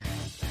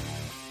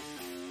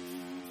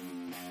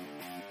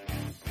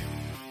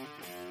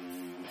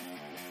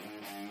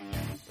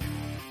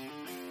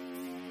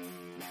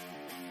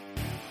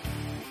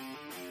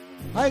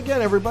Hi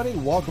again, everybody.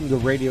 Welcome to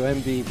Radio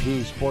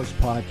MVP Sports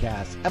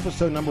Podcast,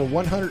 episode number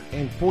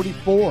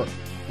 144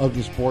 of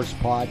the Sports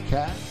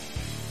Podcast.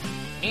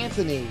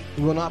 Anthony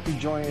will not be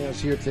joining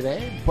us here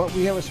today, but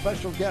we have a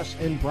special guest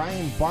in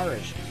Brian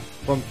Barish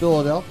from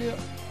Philadelphia.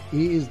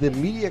 He is the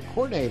media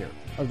coordinator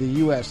of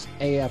the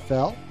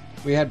USAFL.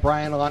 We had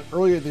Brian on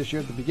earlier this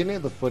year at the beginning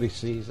of the footy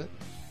season,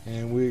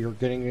 and we are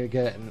going to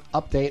get an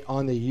update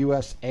on the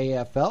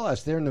USAFL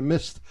as they're in the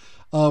midst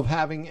of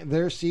having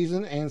their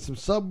season and some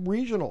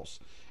sub-regionals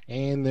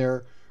and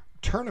their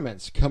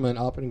tournaments coming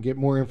up, and get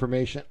more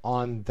information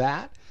on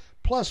that.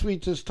 Plus, we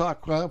just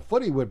talk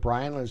footy with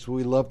Brian, as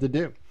we love to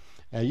do.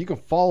 You can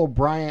follow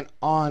Brian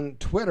on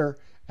Twitter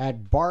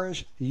at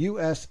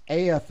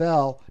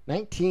BarishUSAFL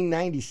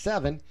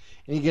 1997,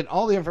 and you get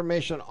all the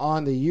information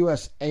on the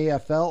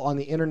USAFL on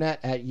the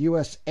internet at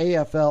usafl.com.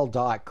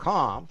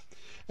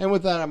 And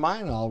with that in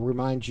mind, I'll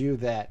remind you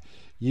that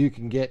you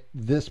can get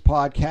this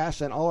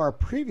podcast and all our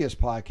previous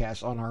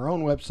podcasts on our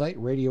own website,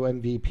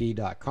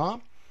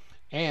 radiomvp.com.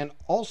 And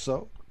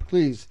also,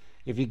 please,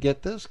 if you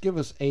get this, give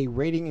us a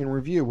rating and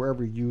review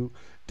wherever you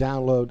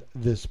download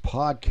this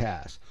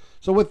podcast.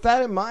 So with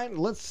that in mind,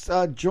 let's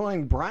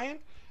join Brian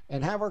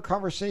and have our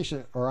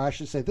conversation, or I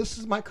should say, this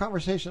is my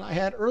conversation I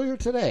had earlier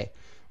today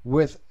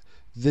with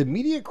the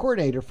media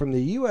coordinator from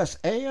the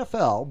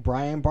USAFL,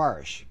 Brian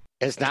Barish.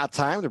 It's now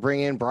time to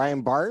bring in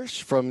Brian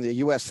Barish from the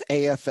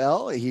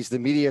USAFL. He's the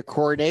media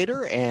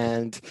coordinator,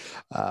 and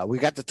we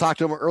got to talk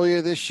to him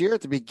earlier this year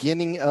at the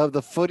beginning of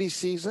the footy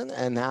season,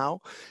 and now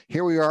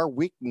here we are,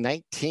 week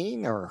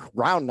 19, or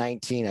round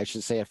 19, I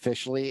should say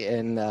officially,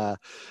 in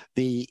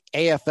the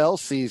AFL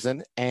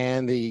season,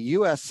 and the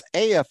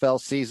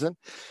USAFL season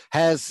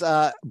has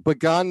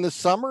begun this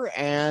summer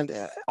and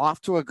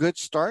off to a good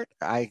start.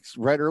 I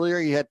read earlier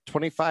you had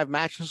 25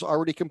 matches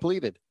already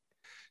completed.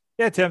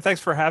 Yeah, Tim, thanks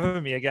for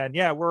having me again.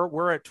 Yeah,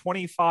 we're at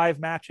 25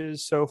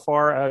 matches so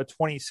far,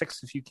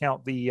 26 if you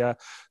count the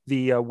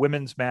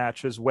women's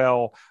match as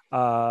well.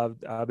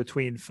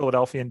 Between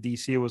Philadelphia and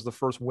DC, it was the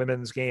first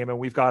women's game, and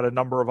we've got a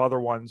number of other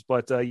ones.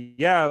 But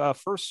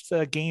first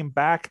game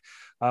back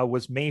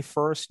was May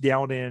 1st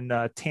down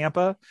in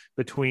Tampa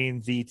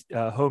between the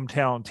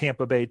hometown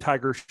Tampa Bay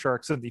Tiger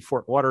Sharks and the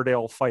Fort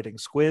Lauderdale Fighting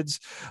Squids.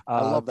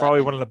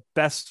 Probably one of the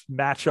best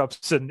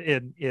matchups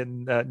in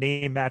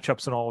name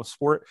matchups in all of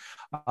sport.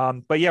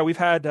 But yeah, we've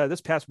had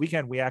this past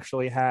weekend, we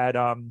actually had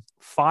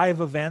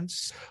 5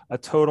 events, a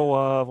total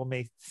of, let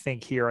me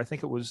think here, I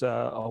think it was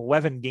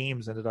 11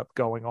 games ended up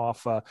going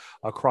off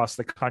across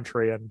the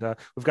country. And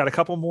we've got a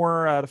couple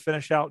more to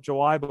finish out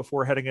July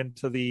before heading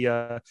into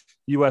the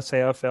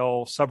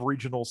USAFL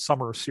Sub-Regional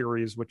Summer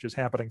Series, which is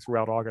happening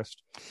throughout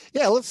August.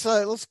 Yeah,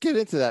 let's get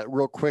into that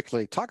real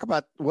quickly. Talk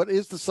about what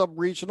is the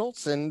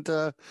Sub-Regionals and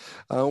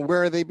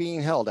where are they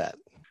being held at?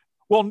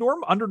 Well,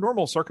 under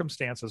normal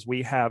circumstances,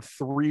 we have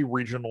 3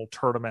 regional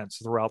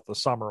tournaments throughout the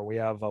summer. We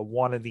have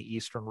one in the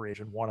Eastern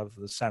region, one of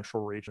the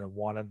Central region, and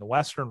one in the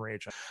Western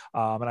region.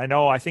 And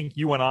I think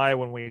you and I,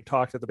 when we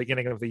talked at the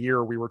beginning of the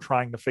year, we were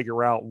trying to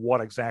figure out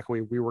what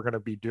exactly we were going to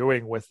be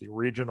doing with the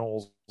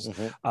regionals,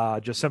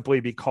 just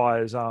simply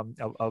because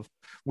of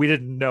we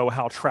didn't know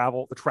how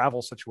the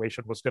travel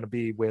situation was going to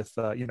be with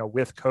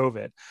with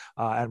COVID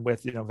and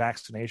with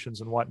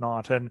vaccinations and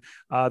whatnot. And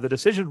the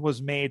decision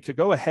was made to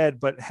go ahead,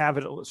 but have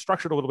it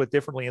structured a little bit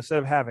differently. Instead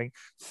of having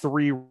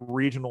 3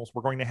 regionals,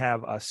 we're going to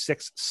have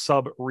 6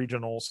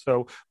 sub-regionals,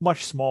 so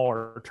much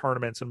smaller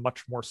tournaments and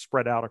much more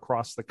spread out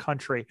across the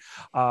country.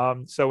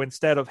 So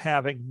instead of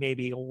having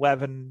maybe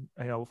 11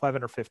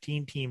 or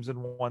 15 teams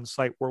in one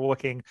site, we're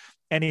looking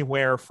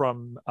anywhere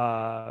from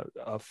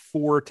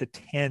 4 to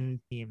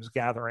 10 teams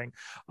gathering,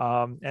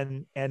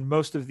 and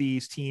most of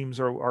these teams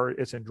are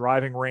it's in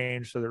driving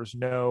range, so there's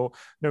no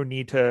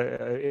need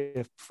to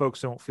if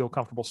folks don't feel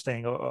comfortable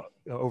staying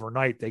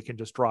overnight, they can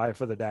just drive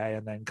for the day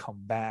and then come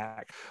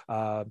back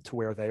to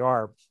where they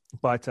are.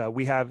 But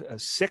we have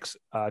 6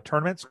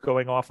 tournaments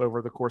going off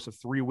over the course of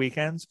 3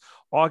 weekends.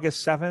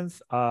 August 7th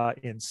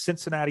in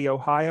Cincinnati,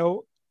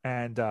 Ohio,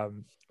 and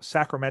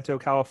Sacramento,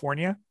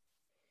 California.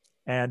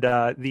 And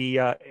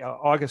the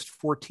August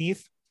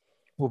 14th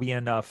will be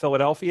in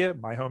Philadelphia,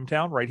 my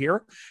hometown right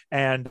here,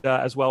 and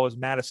as well as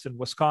Madison,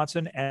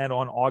 Wisconsin. And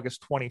on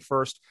August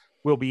 21st,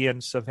 we'll be in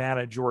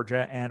Savannah,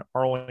 Georgia, and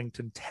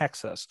Arlington,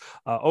 Texas.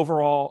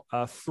 Overall,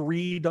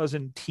 3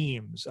 dozen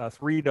teams,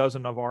 3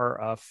 dozen of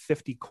our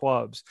 50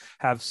 clubs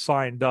have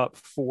signed up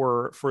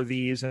for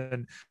these,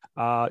 and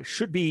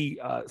should be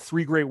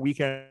 3 great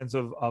weekends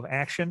of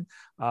action.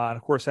 And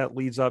of course, that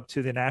leads up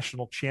to the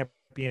National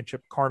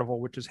Championship Carnival,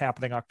 which is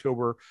happening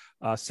October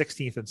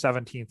 16th and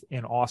 17th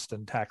in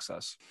Austin,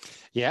 Texas.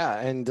 Yeah,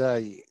 and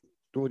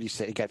what do you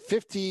say? You got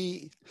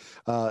 50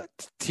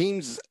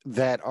 teams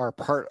that are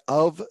part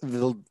of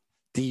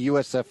the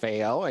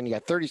USFAL, and you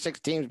got 36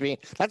 teams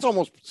that's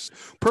almost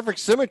perfect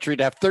symmetry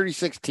to have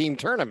 36 team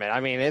tournament.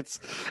 I mean,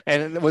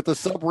 and with the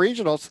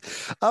sub-regionals,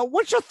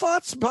 what's your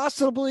thoughts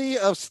possibly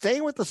of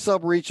staying with the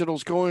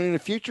sub-regionals going in the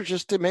future,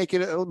 just to make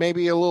it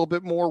maybe a little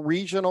bit more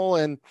regional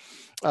and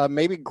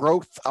maybe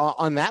growth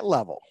on that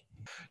level?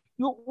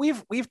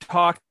 we've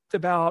talked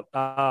about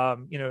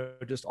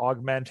just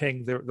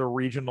augmenting the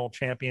regional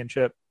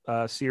championship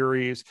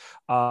series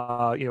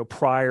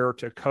prior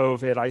to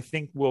COVID. I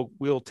think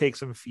we'll take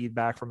some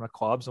feedback from the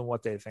clubs and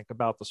what they think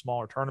about the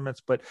smaller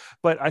tournaments, but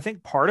I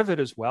think part of it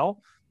as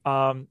well,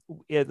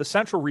 the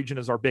central region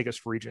is our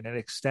biggest region. It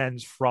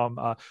extends from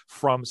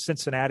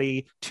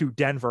Cincinnati to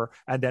Denver,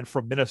 and then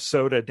from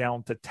Minnesota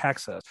down to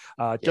Texas.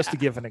 Just to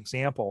give an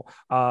example,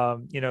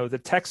 the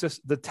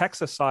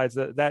Texas sides,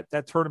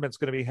 that tournament's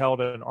going to be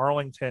held in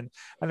Arlington,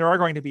 and there are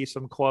going to be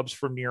some clubs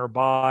from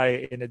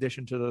nearby in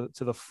addition to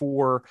the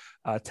four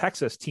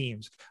Texas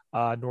teams,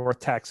 North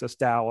Texas,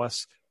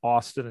 Dallas,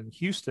 Austin, and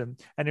Houston.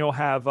 And you'll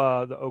have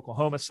the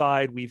Oklahoma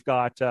side. We've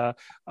got Baton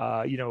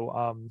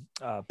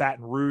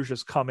Rouge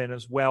has come in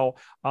as well.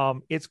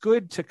 It's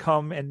good to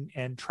come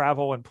and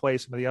travel and play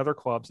some of the other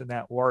clubs in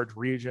that large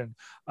region.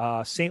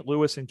 St.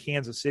 Louis and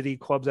Kansas City,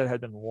 clubs that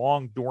had been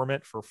long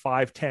dormant for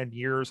 5-10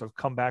 years, have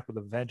come back with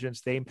a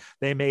vengeance. They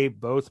may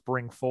both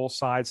bring full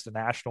sides to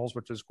nationals,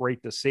 which is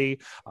great to see.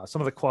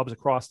 Some of the clubs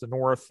across the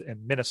north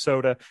in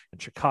Minnesota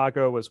and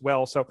Chicago as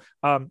well. So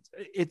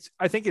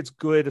I think it's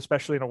good,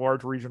 especially in a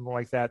large region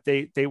like that.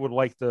 They would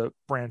like to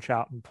branch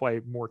out and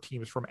play more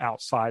teams from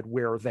outside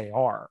where they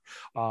are.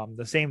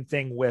 The same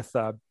thing with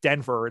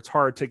Denver. It's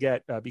hard to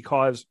get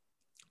because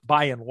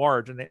by and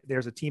large, and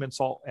there's a team in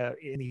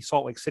the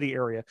Salt Lake City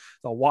area,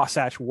 the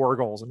Wasatch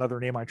Wargulls, another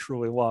name I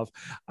truly love.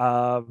 You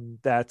have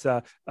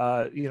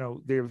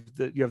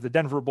the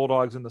Denver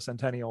Bulldogs and the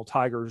Centennial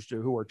Tigers,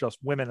 who are just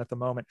women at the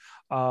moment.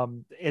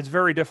 It's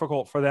very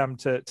difficult for them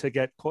to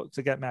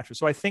get matches.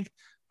 So I think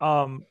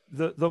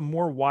the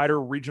more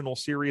wider regional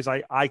series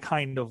I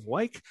kind of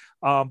like,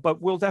 but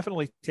we'll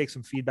definitely take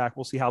some feedback.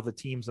 We'll see how the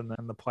teams and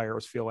then the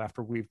players feel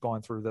after we've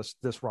gone through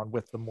this run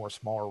with the more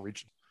smaller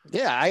region.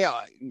 Yeah,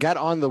 I got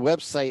on the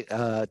website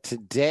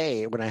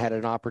today when I had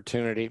an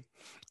opportunity,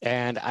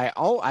 and I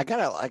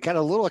got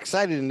a little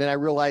excited, and then I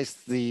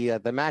realized the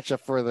matchup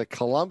for the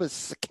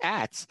Columbus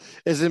Cats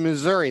is in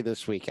Missouri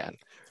this weekend,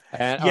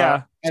 and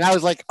and I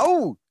was like,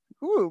 ooh,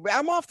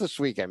 I'm off this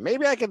weekend.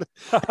 Maybe I could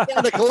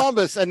get to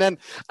Columbus, and then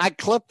I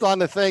clicked on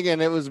the thing, and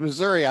it was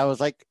Missouri. I was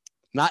like,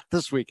 not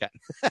this weekend.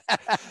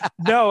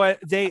 No,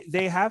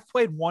 they have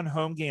played one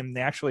home game.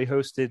 They actually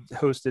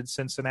hosted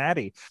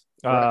Cincinnati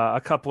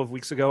a couple of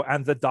weeks ago,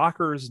 and the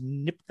Dockers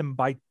nipped them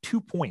by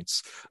 2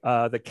 points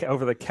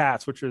over the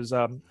Cats, which is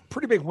a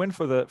pretty big win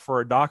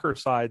for a Docker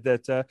side.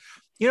 That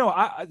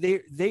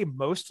they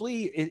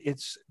mostly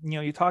it's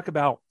you talk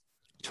about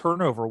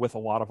turnover with a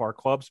lot of our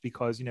clubs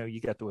because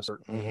you get to a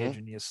certain age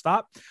and you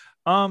stop.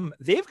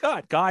 They've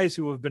got guys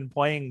who have been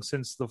playing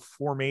since the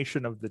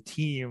formation of the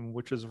team,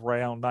 which is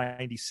around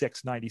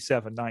 96,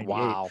 97, 98.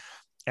 Wow.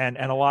 And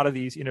a lot of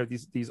these,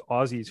 these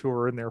Aussies who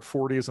are in their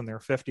 40s and their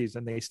 50s,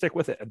 and they stick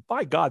with it. And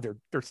by God,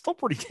 they're still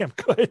pretty damn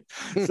good.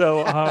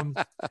 So,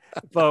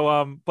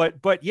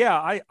 but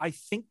yeah, I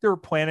think they're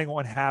planning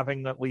on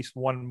having at least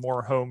one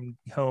more home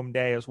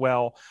day as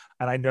well.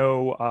 And I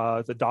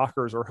know the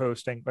Dockers are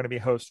going to be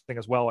hosting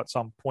as well at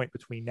some point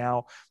between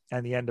now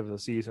and the end of the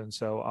season.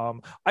 So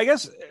I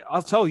guess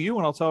I'll tell you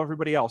and I'll tell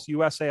everybody else,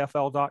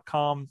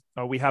 usafl.com.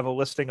 We have a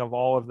listing of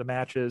all of the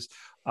matches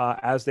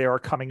as they are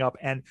coming up.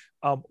 And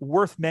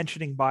worth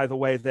mentioning, by the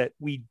way, that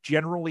we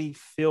generally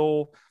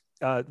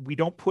we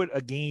don't put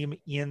a game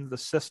in the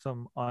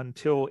system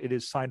until it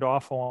is signed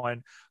off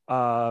on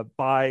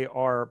by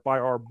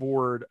our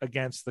board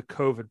against the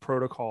COVID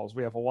protocols.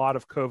 We have a lot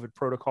of COVID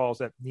protocols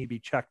that need to be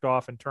checked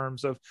off in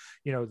terms of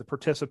the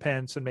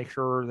participants and make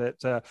sure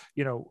that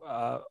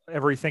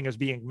everything is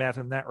being met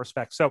in that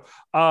respect. So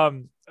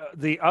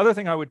the other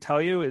thing I would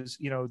tell you is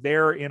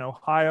there in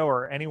Ohio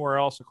or anywhere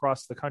else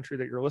across the country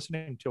that you're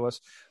listening to us,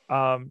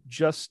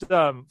 just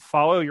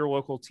follow your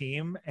local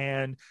team,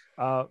 and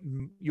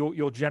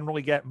you'll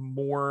generally get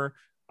more.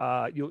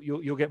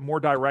 You'll get more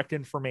direct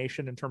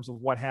information in terms of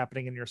what's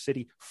happening in your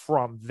city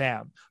from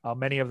them.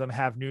 Many of them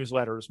have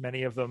newsletters.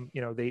 Many of them,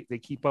 they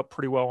keep up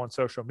pretty well on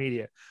social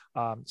media.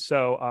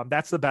 So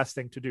that's the best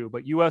thing to do.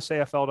 But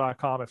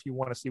usafl.com if you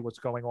want to see what's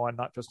going on,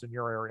 not just in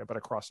your area, but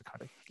across the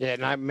country. Yeah,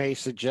 and I may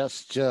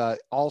suggest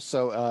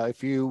also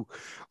if you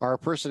are a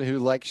person who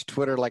likes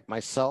Twitter like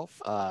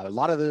myself, a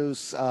lot of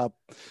those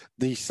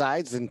the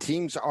sides and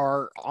teams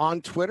are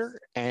on Twitter,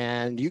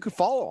 and you can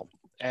follow them.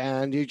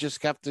 And you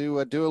just have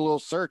to do a little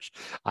search.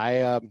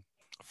 I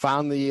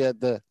found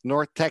the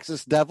North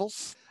Texas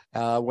Devils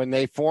when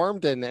they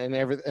formed, and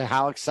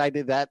how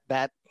excited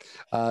that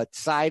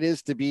side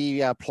is to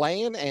be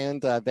playing.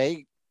 And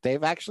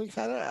they've actually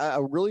had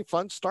a really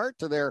fun start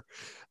to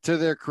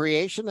their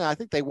creation. And I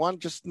think they won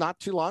just not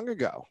too long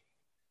ago.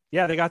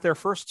 Yeah, they got their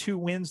first 2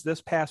 wins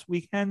this past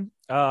weekend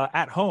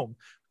at home.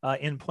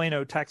 In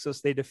Plano,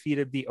 Texas, they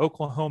defeated the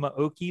Oklahoma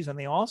Okies, and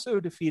they also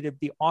defeated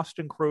the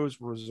Austin Crows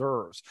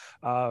reserves.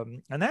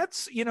 And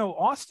that's,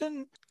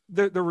 Austin,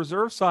 the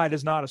reserve side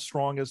is not as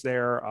strong as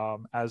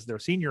their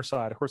senior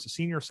side. Of course, the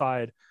senior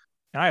side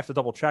I have to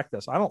double check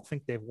this. I don't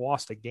think they've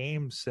lost a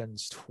game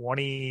since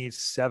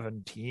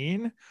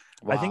 2017.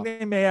 Wow. I think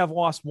they may have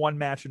lost one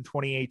match in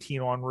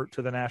 2018 en route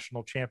to the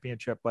national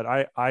championship,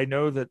 but I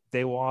know that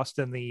they lost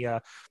in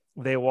the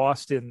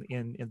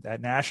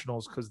at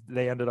nationals because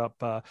they ended up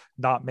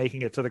not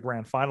making it to the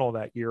grand final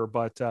that year.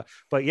 But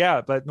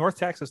North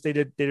Texas, they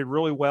did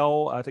really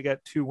well to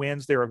get 2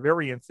 wins. They're a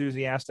very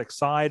enthusiastic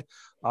side,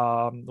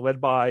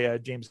 led by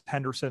James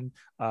Henderson,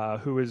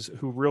 who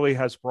really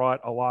has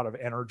brought a lot of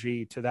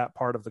energy to that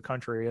part of the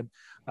country and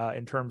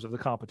in terms of the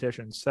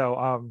competition.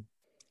 So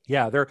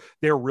yeah,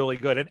 they're really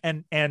good.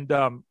 And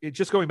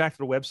just going back to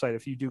the website,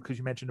 if you do, because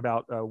you mentioned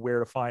about where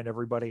to find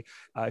everybody,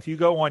 if you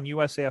go on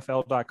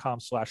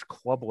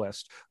usafl.com/club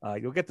list,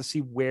 you'll get to see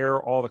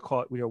where all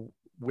the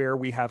where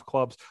we have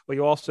clubs, but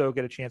you also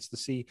get a chance to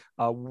see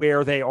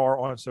where they are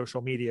on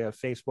social media: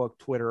 Facebook,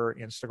 Twitter,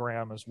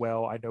 Instagram as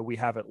well. I know we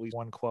have at least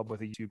one club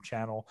with a YouTube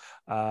channel,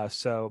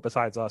 so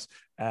besides us,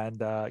 and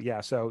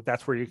so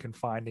that's where you can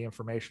find the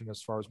information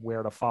as far as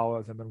where to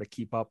follow them and to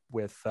keep up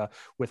with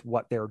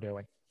what they're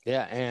doing.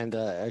 Yeah, and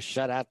a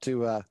shout out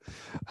to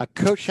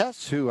Coach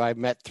Hess, who I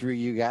met through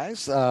you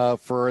guys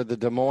for the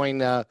Des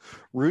Moines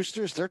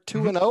Roosters. They're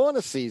 2-0 in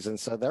a season,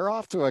 so they're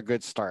off to a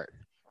good start.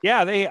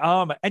 Yeah, they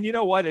and you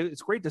know what?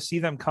 It's great to see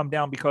them come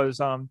down because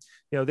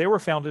they were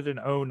founded in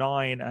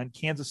 2009, and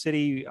Kansas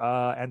City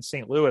and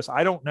St. Louis.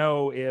 I don't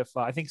know if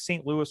I think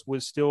St. Louis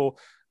was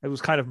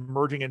kind of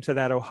merging into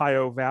that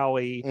Ohio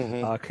Valley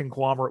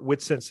conglomerate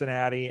with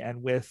Cincinnati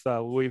and with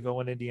Louisville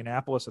and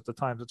Indianapolis at the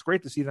time. So it's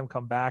great to see them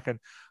come back,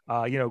 and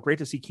great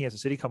to see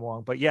Kansas City come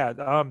along. But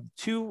yeah,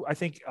 2 I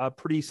think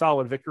pretty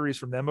solid victories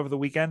from them over the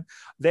weekend.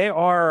 They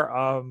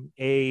are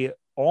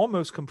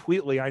almost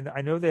completely.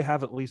 I know they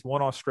have at least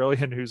one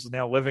Australian who's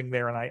now living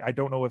there, and I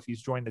don't know if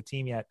he's joined the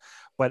team yet,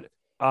 but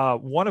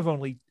one of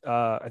only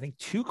I think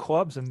 2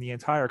 clubs in the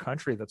entire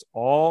country that's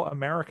all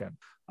American.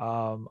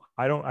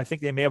 I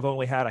think they may have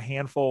only had a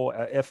handful,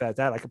 if at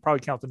that. I could probably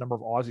count the number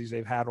of Aussies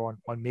they've had on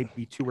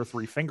maybe 2 or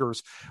 3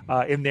 fingers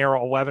in their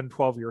 11,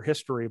 12-year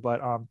history.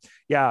 But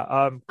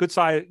good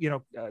side.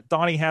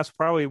 Donnie Hess,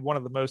 probably one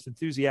of the most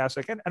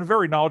enthusiastic and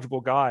very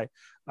knowledgeable guy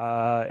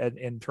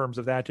in terms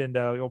of that. And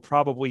you'll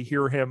probably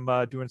hear him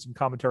doing some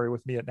commentary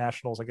with me at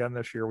Nationals again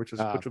this year, which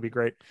will be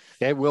great.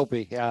 It will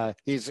be.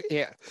 He's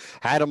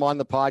had him on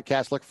the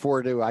podcast. Look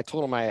forward to. I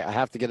told him I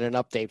have to get an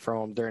update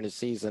from him during the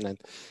season, and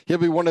he'll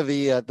be one of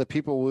the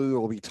people we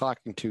will be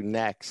talking to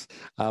next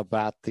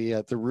about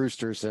the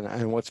Roosters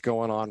and what's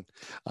going on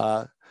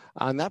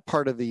that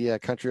part of the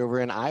country over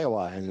in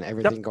Iowa and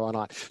everything going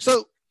on.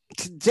 So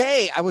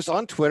today I was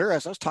on Twitter,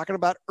 as I was talking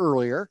about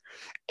earlier,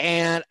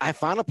 and I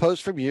found a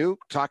post from you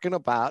talking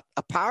about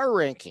a power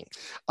ranking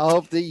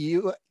of the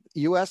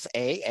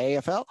USA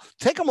AFL.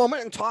 Take a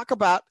moment and talk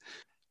about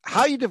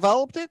how you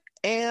developed it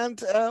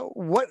and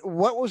what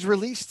was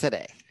released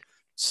today.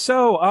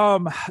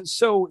 So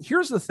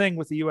here's the thing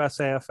with the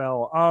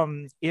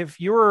USAFL. If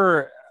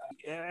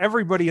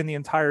everybody in the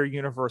entire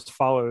universe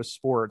follows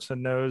sports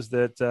and knows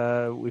that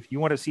if you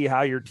want to see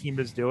how your team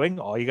is doing,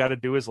 all you got to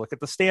do is look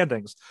at the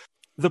standings.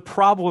 The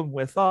problem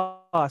with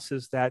us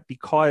is that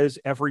because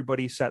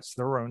everybody sets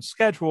their own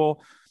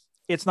schedule,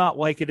 it's not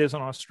like it is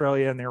in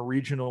Australia and their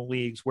regional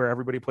leagues where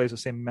everybody plays the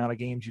same amount of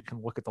games. You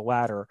can look at the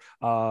ladder,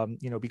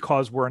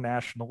 because we're a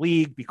national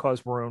league,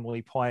 because we're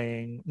only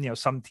playing,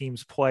 some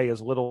teams play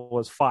as little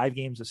as 5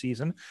 games a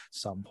season.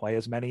 Some play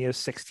as many as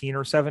 16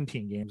 or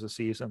 17 games a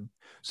season.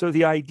 So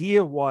the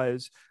idea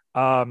was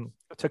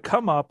to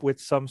come up with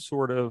some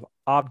sort of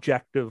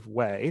objective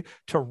way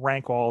to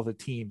rank all the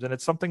teams. And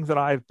it's something that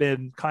I've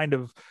been kind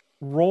of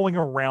rolling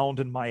around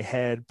in my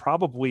head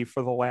probably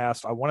for the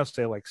last, I want to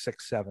say like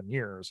 6-7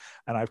 years.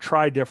 And I've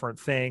tried different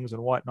things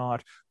and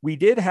whatnot. We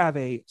did have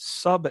a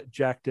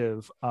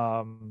subjective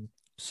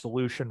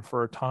solution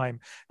for a time.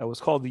 It was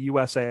called the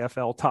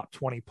USAFL Top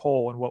 20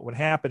 poll. And what would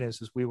happen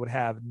is we would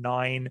have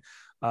 9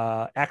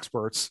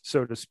 experts,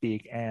 so to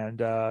speak,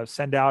 and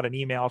send out an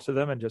email to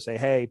them and just say,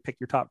 hey, pick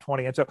your top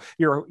 20. And so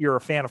you're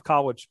a fan of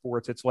college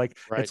sports. It's like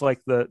It's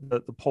like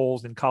the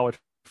polls in college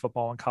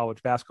football and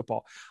college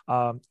basketball.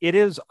 It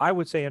is, I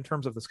would say, in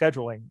terms of the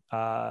scheduling,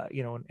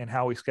 and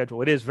how we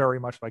schedule, it is very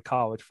much like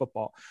college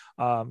football.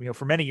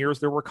 For many years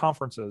there were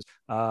conferences.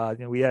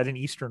 We had an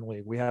Eastern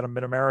League, we had a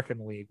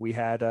Mid-American League, we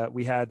had I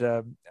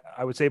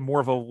would say more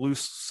of a loose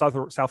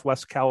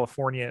Southwestern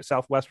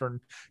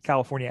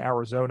California,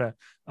 Arizona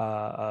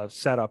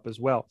setup as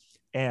well.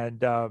 And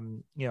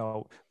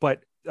but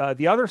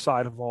the other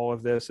side of all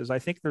of this is I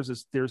think there's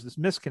this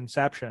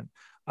misconception.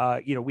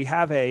 We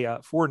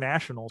have for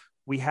nationals,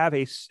 we have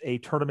a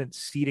tournament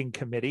seating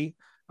committee.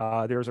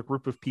 There's a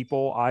group of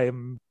people.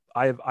 I'm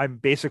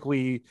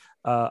basically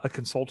a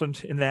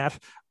consultant in that,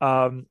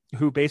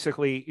 who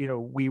basically,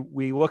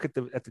 we look at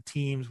the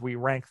teams, we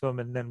rank them,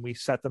 and then we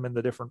set them in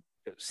the different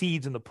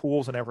seeds and the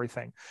pools and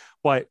everything.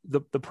 But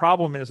the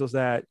problem is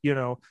that,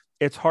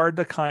 it's hard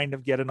to kind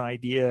of get an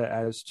idea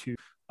as to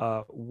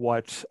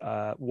what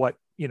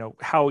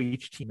how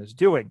each team is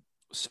doing.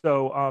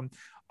 So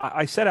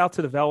I set out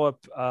to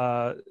develop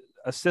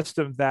a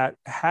system that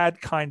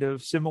had kind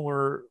of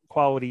similar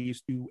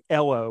qualities to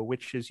Elo,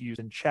 which is used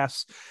in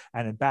chess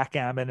and in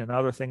backgammon and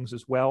other things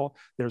as well.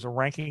 There's a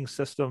ranking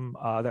system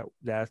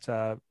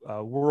that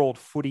World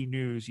Footy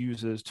News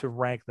uses to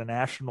rank the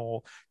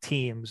national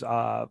teams,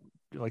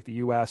 like the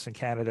U.S. and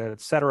Canada,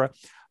 et cetera.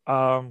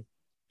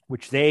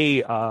 Which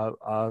they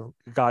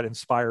got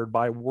inspired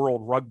by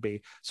World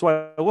Rugby. So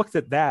I looked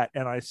at that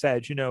and I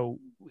said,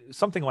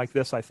 something like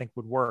this I think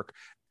would work.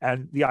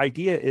 And the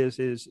idea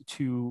is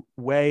to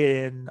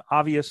weigh in,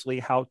 obviously,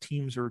 how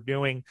teams are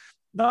doing,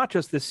 not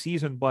just this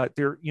season, but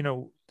they're,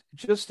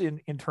 just in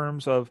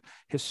terms of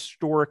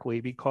historically,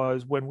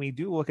 because when we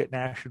do look at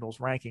nationals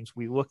rankings,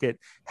 we look at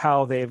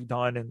how they've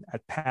done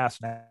at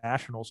past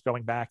nationals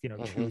going back,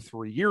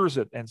 2-3 years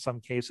in some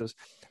cases.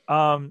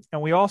 And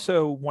we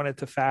also wanted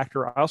to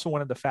factor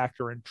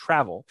in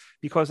travel,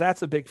 because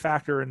that's a big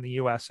factor in the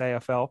US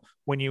AFL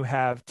when you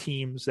have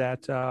teams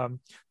that,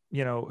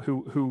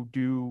 who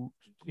do,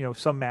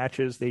 some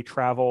matches, they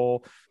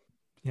travel,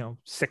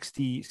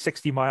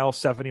 60 miles,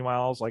 70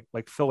 miles, like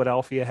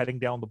Philadelphia heading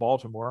down to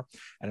Baltimore.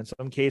 And in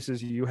some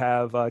cases you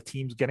have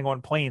teams getting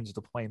on planes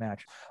to play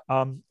match.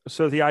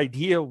 So the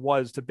idea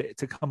was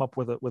to come up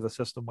with a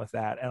system with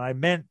that. And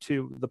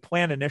the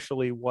plan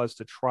initially was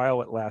to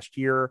trial it last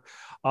year.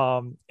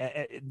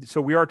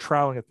 So we are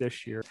trialing it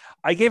this year.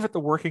 I gave it the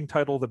working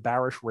title, the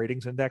Barish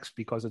Ratings Index,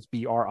 because it's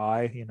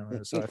BRI,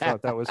 so I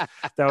thought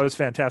that was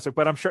fantastic,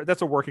 but I'm sure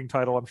that's a working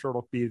title. I'm sure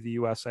it'll be the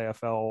US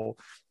AFL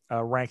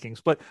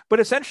rankings, but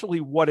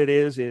essentially what it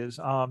is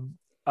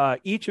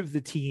each of the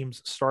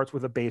teams starts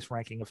with a base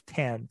ranking of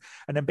 10,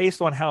 and then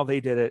based on how they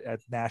did it at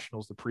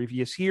nationals the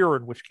previous year,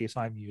 in which case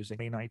I'm using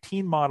a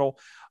 19 model,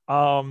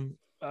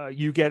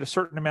 you get a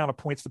certain amount of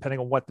points depending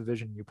on what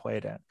division you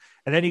played in,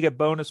 and then you get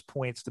bonus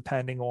points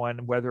depending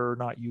on whether or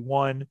not you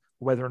won,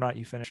 whether or not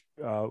you finished,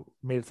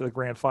 made it to the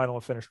grand final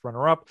and finished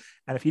runner-up.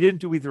 And if you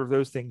didn't do either of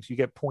those things, you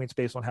get points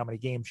based on how many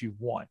games you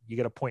won. You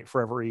get a point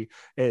for every.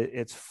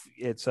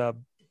 It's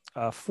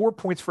 4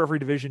 points for every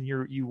division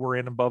you were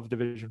in above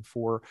Division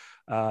 4.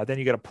 Then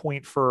you get a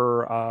point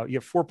for you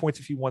have 4 points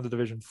if you won the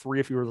Division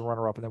 3 if you were the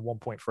runner-up, and then 1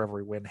 point for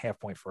every win, half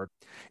point for it.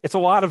 It's a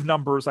lot of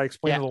numbers. I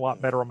explain it a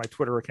lot better on my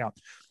Twitter account.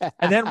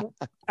 And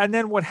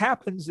then what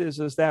happens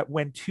is that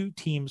when two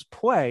teams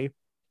play,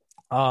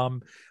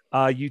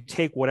 you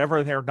take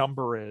whatever their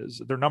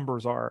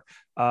numbers are.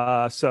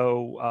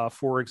 So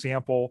for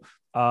example,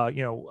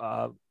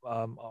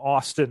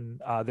 Austin,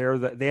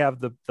 they have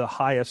the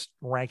highest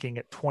ranking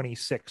at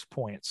 26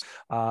 points.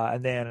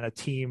 And then a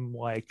team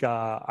like,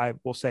 I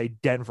will say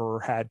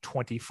Denver had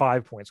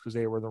 25 points because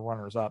they were the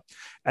runners up.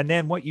 And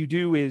then what you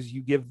do is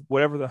you give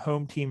whatever the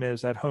home team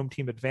is that home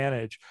team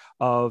advantage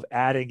of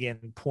adding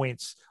in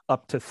points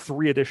up to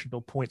 3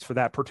 additional points for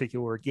that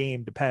particular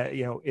game,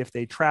 if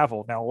they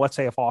travel. Now, let's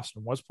say if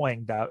Austin was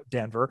playing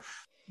Denver,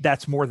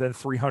 that's more than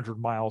 300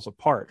 miles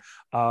apart.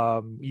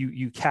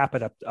 You cap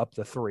it up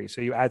to 3.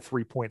 So you add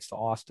 3 points to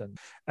Austin,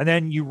 and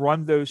then you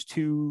run those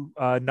two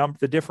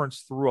the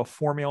difference through a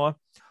formula.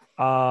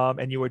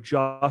 And you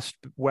adjust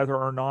whether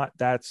or not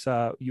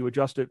you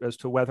adjust it as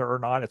to whether or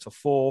not it's a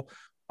full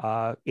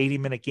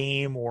 80-minute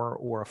game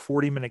or a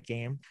 40-minute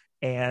game.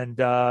 And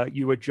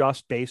you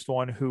adjust based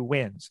on who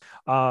wins.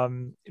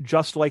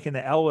 Just like in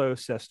the Elo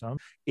system,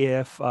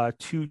 if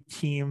two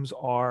teams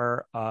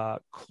are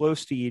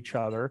close to each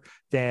other,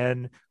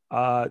 then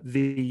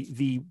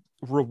the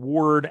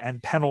reward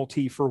and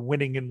penalty for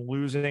winning and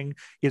losing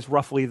is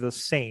roughly the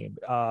same.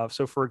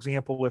 So, for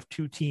example, if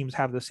two teams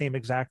have the same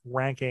exact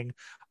ranking,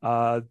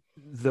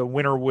 the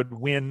winner would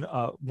win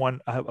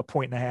a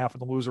point and a half,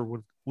 and the loser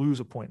would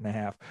lose a point and a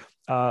half.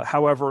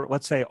 However,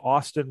 let's say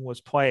Austin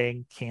was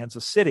playing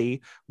Kansas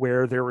City,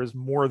 where there is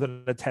more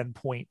than a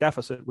 10-point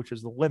deficit, which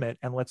is the limit.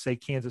 And let's say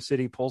Kansas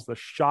City pulls the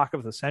shock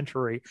of the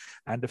century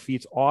and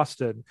defeats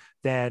Austin,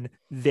 then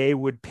they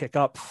would pick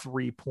up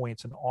 3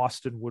 points and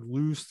Austin would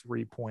lose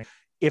 3 points.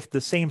 If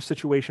the same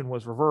situation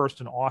was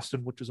reversed and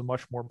Austin, which is a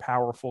much more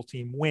powerful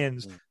team,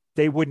 wins,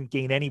 they wouldn't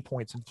gain any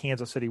points and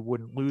Kansas City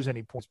wouldn't lose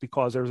any points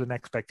because there's an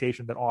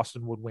expectation that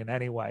Austin would win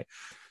anyway.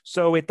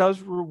 So it does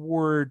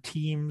reward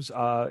teams, and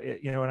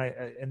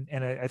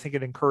I think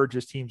it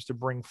encourages teams to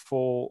bring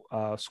full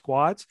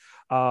squads.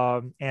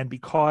 And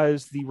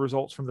because the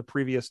results from the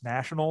previous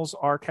nationals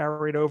are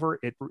carried over,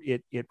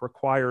 it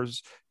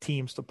requires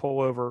teams to pull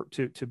over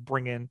to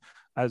bring in,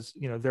 as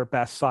their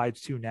best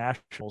sides to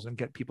nationals and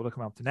get people to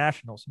come out to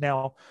nationals.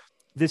 Now,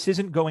 this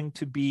isn't going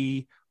to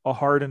be a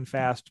hard and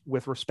fast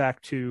with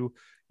respect to,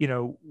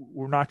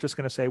 we're not just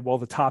going to say, well,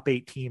 the top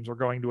 8 teams are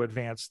going to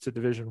advance to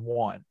Division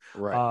 1,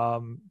 right?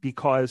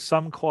 Because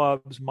some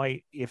clubs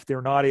might, if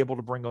they're not able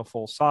to bring a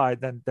full side,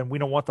 then we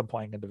don't want them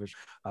playing in division.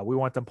 We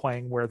want them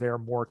playing where they're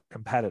more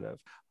competitive.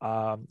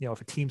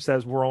 If a team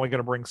says we're only going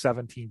to bring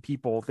 17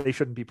 people, they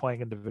shouldn't be playing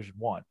in Division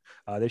 1.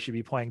 They should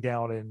be playing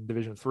down in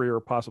Division 3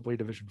 or possibly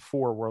Division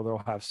 4, where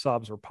they'll have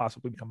subs or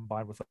possibly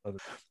combined with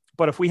others.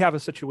 But if we have a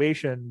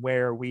situation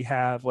where we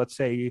have, let's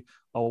say,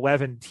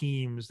 11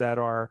 teams that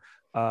are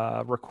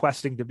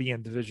requesting to be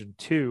in Division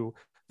 2,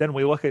 then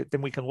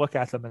we can look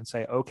at them and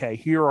say, okay,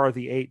 here are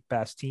the 8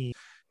 best teams.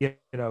 They're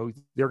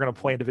going to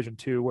play in Division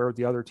 2 where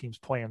the other teams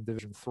play in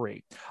Division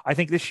 3. I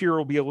think this year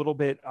will be a little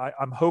bit,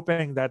 I'm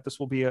hoping that this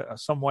will be a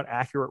somewhat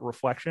accurate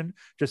reflection,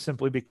 just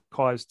simply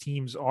because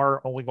teams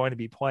are only going to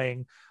be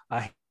playing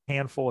a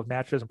handful of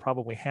matches and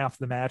probably half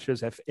the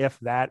matches, if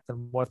that,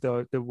 than what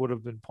they would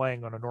have been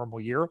playing on a normal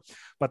year.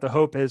 But the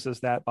hope is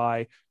that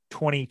by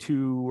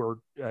 2022 or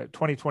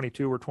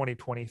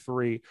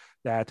 2023,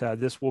 that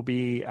this will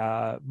be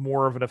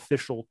more of an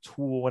official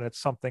tool, and it's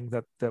something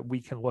that we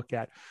can look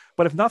at.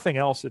 But if nothing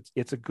else,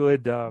 it's a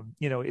good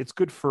it's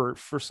good for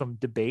some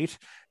debate,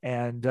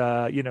 and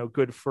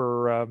good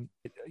for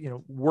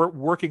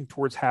working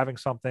towards having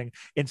something,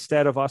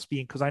 instead of us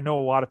being, because I know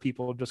a lot of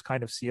people just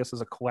kind of see us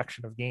as a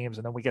collection of games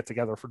and then we get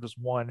together for just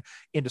one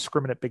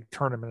indiscriminate big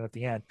tournament at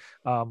the end.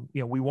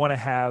 We want to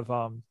have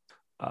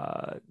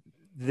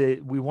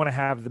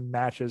the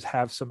matches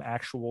have some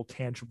actual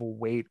tangible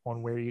weight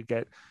on where you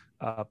get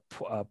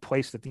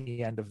placed at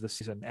the end of the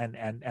season,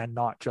 and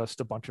not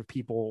just a bunch of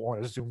people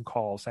on a Zoom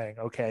call saying,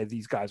 okay,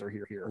 these guys are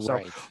here.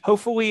 Right. So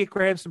hopefully it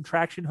grabs some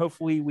traction.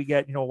 Hopefully we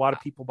get a lot of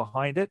people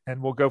behind it,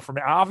 and we'll go from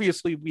there.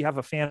 Obviously we have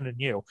a fan in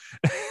you.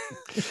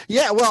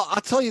 Yeah, well,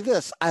 I'll tell you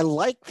this, I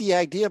like the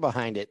idea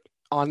behind it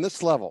on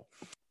this level.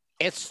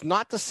 It's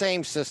not the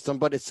same system,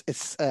 but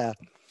it's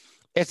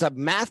a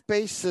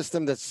math-based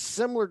system that's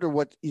similar to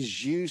what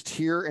is used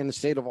here in the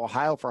state of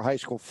Ohio for high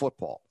school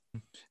football.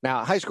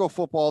 Now, high school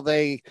football,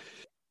 they,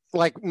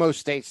 like most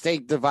states, they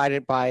divide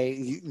it by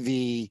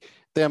the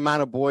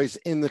amount of boys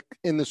in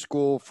the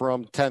school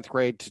from 10th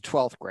grade to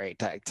 12th grade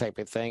type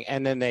of thing,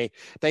 and then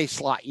they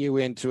slot you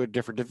into a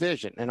different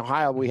division. In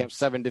Ohio, we have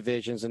 7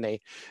 divisions, and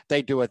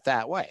they do it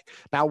that way.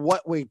 Now,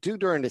 what we do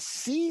during the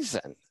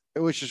season,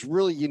 which is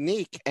really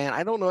unique, and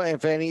I don't know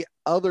if any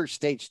other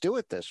states do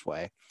it this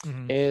way,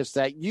 is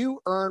that you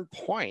earn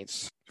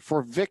points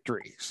for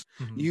victories.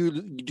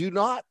 You do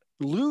not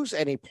lose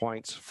any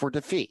points for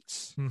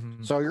defeats.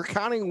 So you're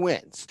counting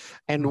wins.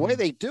 And the way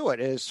they do it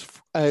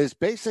is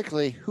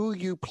basically who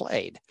you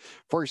played.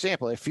 For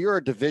example, if you're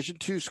a Division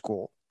II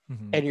school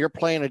and you're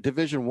playing a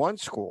Division I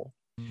school,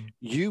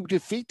 you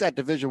defeat that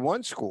Division I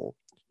school,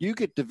 you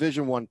get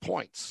Division I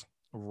points.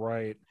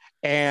 Right.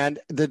 And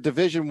the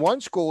Division I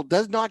school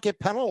does not get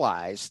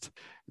penalized.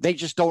 They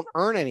just don't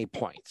earn any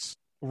points.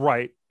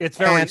 Right. It's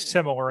very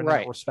similar in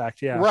that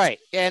respect. Yeah. Right.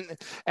 And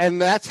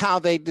that's how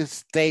they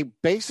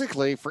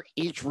basically, for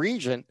each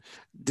region,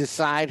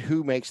 decide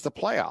who makes the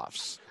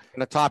playoffs.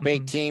 And the top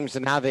 8 teams,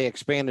 and now they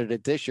expanded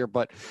it this year,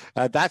 but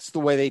that's the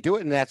way they do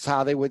it, and that's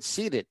how they would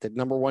seed it: the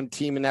number 1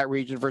 team in that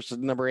region versus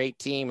the number 8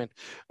 team,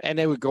 and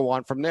they would go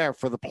on from there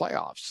for the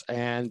playoffs.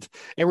 And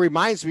it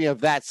reminds me of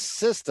that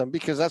system,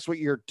 because that's what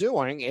you're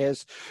doing,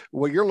 is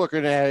what you're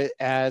looking at it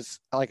as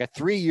like a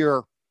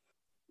 3-year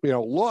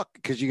look,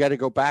 because you got to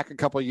go back a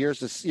couple of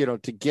years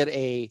to get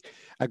a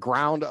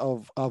ground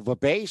of a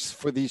base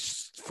for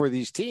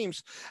these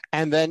teams,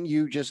 and then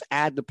you just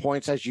add the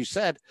points, as you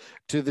said,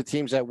 to the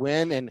teams that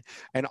win,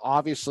 and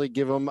obviously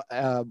give them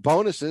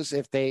bonuses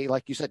if they,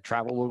 like you said,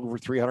 travel over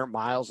 300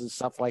 miles and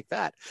stuff like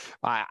that.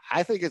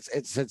 I think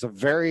it's a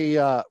very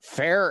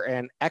fair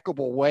and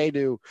equitable way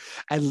to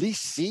at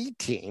least seed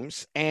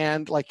teams,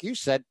 and like you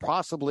said,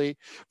 possibly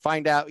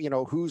find out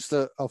who's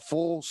a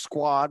full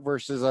squad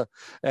versus a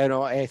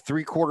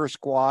 3/4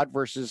 squad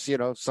versus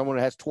someone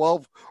that has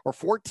 12 or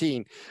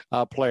 14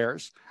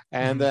 players,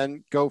 and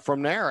then go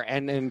from there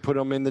and then put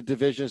them in the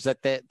divisions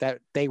that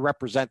they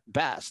represent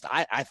best.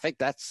 I think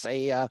that's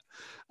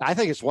I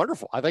think it's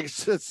wonderful. I think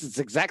it's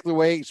exactly the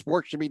way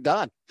sports should be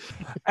done.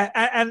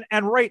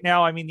 And right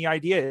now, I mean, the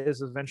idea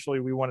is eventually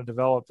I want to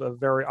develop a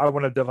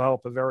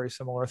very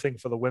similar thing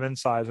for the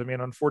women's side. I mean,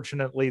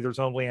 unfortunately, there's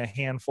only a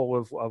handful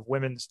of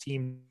women's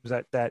teams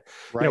that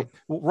right.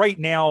 Right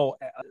now,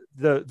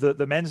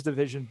 the men's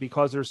division,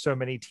 because there's so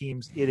many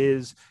teams,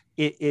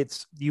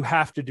 it's you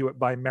have to do it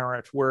by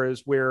merit.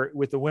 Whereas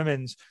with the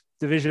women's,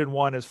 Division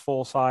 1 is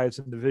full size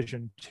and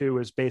Division 2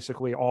 is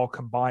basically all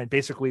combined.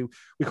 Basically,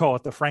 we call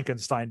it the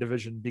Frankenstein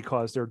division,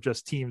 because they're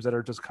just teams that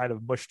are just kind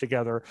of mushed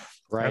together,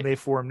 and they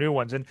form new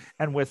ones. And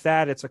with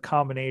that, it's a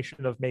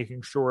combination of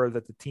making sure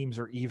that the teams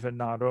are even,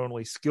 not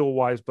only skill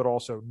wise, but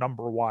also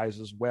number wise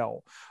as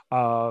well,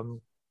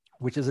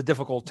 which is a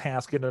difficult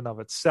task in and of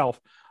itself.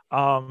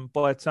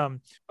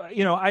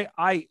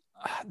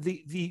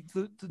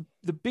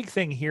 The big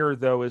thing here,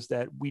 though, is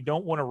that we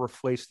don't want to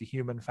replace the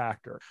human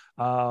factor,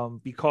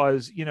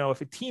 because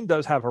if a team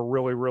does have a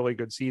really, really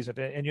good season,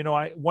 and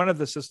one of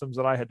the systems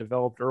that I had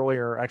developed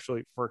earlier,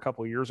 actually for a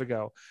couple of years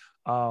ago,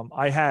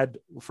 I had,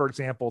 for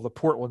example, the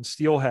Portland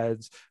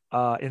Steelheads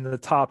in the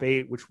top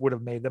 8, which would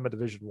have made them a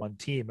Division I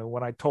team. And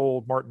when I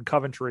told Martin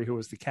Coventry, who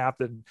was the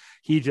captain,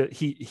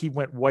 he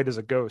went white as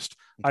a ghost.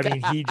 I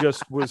mean,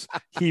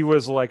 he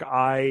was like,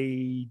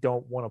 I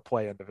don't want to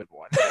play in Division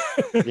I.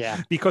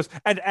 Yeah. Because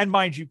and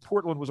mind you,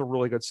 Portland was a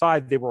really good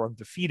side. They were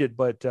undefeated,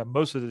 but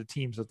most of the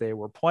teams that they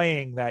were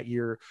playing that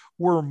year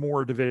were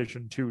more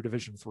Division II,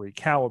 Division III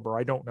caliber.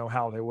 I don't know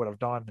how they would have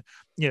done,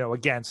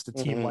 against a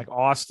team like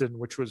Austin,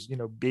 which was,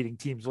 beating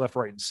teams left,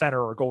 right, and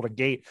center, or Golden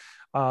Gate.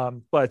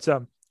 But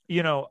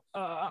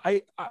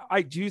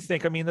I do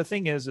think, I mean, the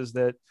thing is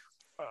that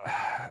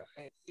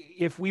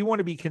if we want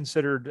to be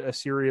considered a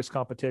serious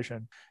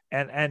competition,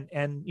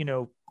 and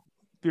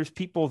there's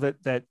people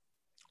that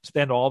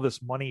spend all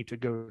this money to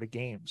go to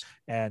games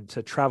and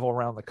to travel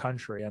around the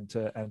country and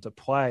to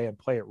play at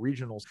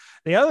regionals.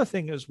 The other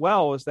thing as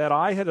well is that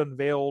I had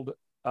unveiled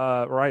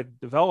or I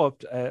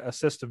developed a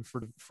system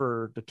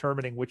for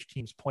determining which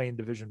teams play in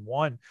Division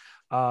One,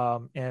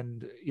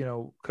 and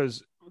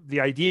because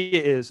the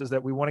idea is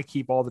that we want to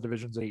keep all the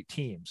divisions at 8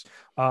 teams.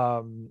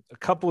 A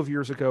couple of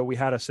years ago, we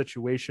had a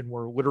situation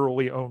where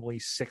literally only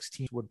 6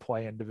 teams would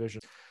play in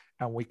division,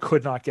 and we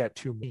could not get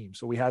 2 teams,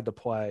 so we had to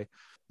play.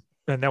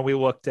 And then we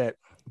looked at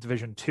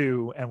Division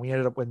II, and we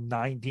ended up with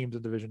 9 teams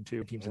in Division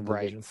II, teams in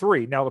Division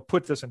III. Now, to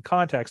put this in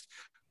context,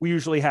 we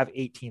usually have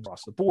 8 teams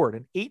across the board,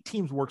 and 8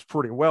 teams works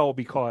pretty well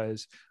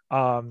because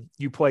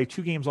you play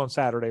 2 games on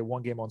Saturday,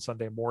 1 game on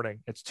Sunday morning.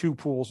 It's 2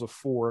 pools of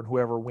 4, and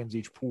whoever wins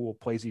each pool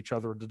plays each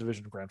other in the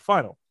division grand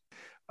final.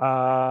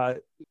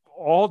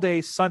 All day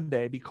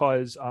Sunday,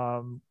 because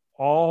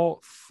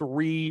all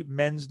 3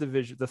 men's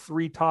division, the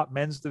 3 top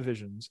men's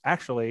divisions,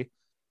 actually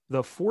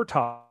the 4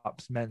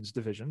 tops men's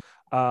division,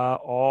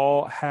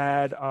 all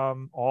had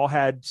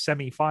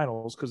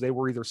semifinals because they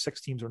were either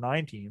 6 teams or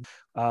 9 teams.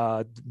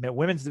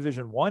 Women's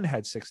Division 1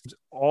 had 6 teams.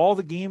 All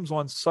the games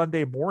on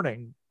Sunday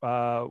morning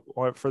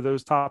for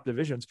those top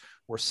divisions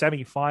were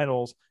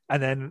semifinals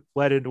and then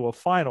led into a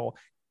final,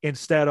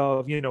 instead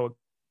of a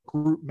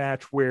group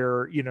match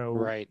where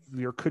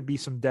there could be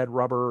some dead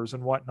rubbers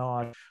and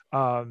whatnot.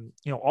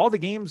 All the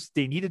games,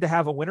 they needed to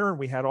have a winner, and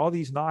we had all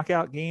these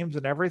knockout games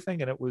and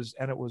everything, and it was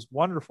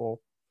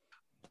wonderful.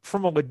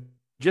 From a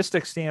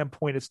logistics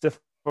standpoint, it's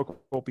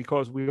difficult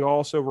because we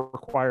also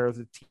require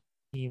the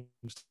teams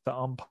to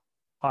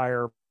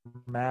umpire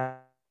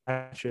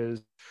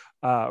matches,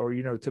 or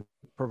to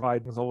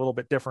provide things a little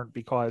bit different,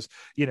 because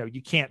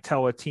you can't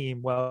tell a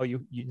team, well,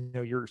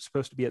 you're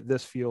supposed to be at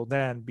this field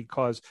then,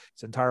 because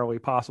it's entirely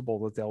possible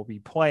that they'll be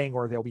playing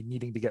or they'll be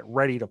needing to get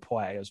ready to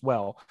play as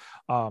well.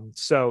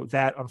 So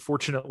that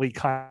unfortunately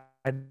kind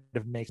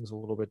of makes things a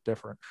little bit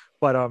different.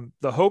 But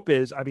the hope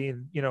is, I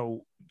mean,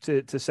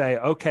 to say,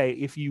 okay,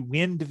 if you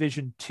win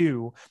Division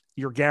II,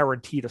 you're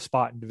guaranteed a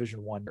spot in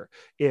Division I.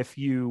 If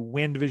you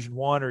win Division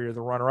I, or you're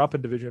the runner-up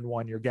in Division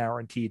I, you're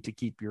guaranteed to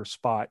keep your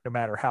spot, no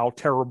matter how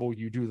terrible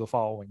you do the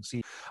following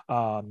season.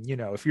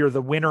 If you're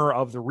the winner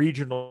of the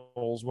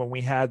regionals, when we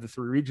had the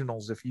 3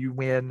 regionals, if you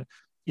win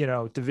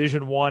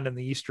Division I and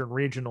the Eastern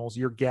regionals,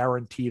 you're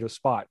guaranteed a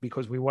spot,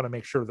 because we want to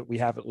make sure that we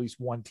have at least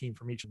 1 team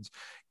from each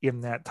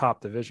in that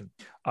top division.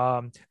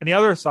 And the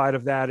other side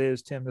of that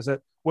is, Tim, is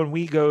that when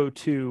we go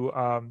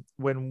to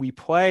when we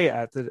play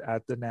at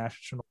the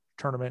national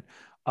tournament,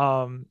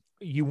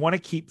 you want to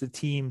keep the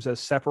teams as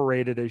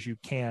separated as you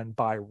can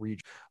by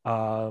region.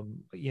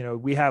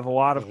 We have a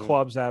lot of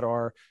clubs that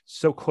are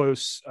so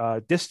close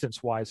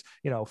distance wise,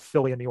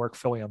 Philly and New York,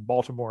 Philly and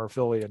Baltimore,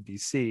 Philly and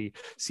DC,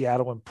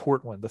 Seattle and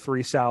Portland, the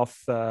 3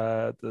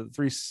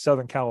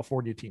 Southern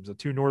California teams, the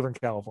 2 Northern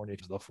California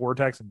teams, the 4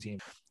 Texan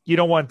teams. You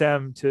don't want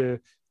them to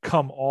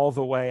come all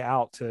the way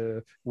out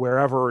to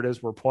wherever it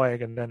is we're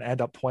playing and then end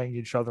up playing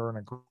each other in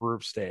a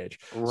group stage.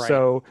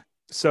 Right.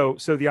 So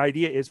the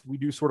idea is we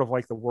do sort of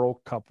like the World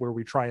Cup, where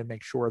we try and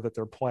make sure that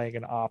they're playing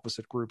in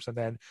opposite groups and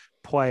then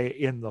play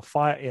in the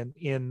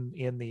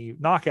in the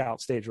knockout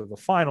stage or the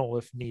final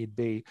if need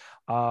be.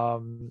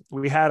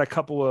 We had a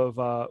couple of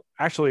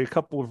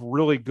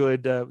really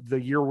good the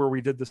year where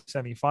we did the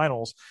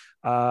semifinals.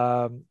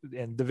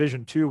 In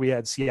Division II, we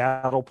had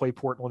Seattle play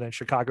Portland and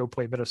Chicago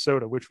play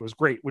Minnesota, which was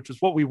great, which is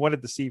what we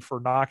wanted to see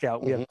for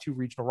knockout. We have 2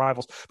 regional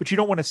rivals, but you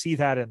don't want to see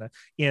that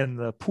in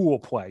the pool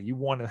play. You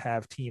want to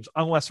have teams,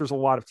 unless there's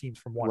a lot of teams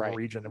from one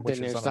region, in which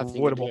is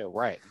unavoidable.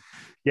 Right.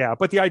 Yeah,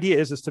 but the idea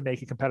is to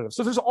make it competitive.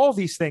 So there's all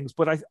these things,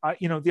 but I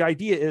the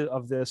idea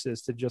of this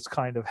is to just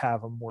kind of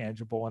have a more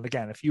tangible. And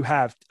again, if you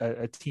have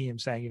a team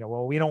saying,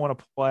 well, we don't want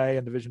to play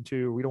in Division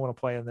II, we don't want to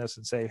play in this,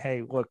 and say,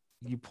 hey, look,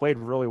 you played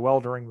really well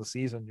during the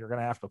season, you're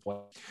going to have to play.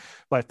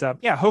 But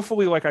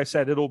hopefully, like I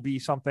said, it'll be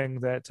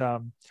something that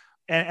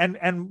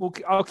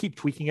I'll keep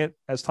tweaking it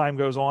as time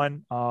goes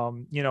on.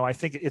 I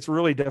think it's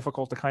really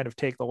difficult to kind of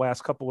take the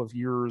last couple of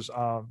years,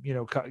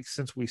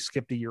 since we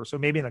skipped a year. So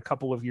maybe in a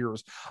couple of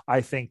years,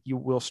 I think you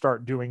will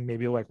start doing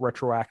maybe like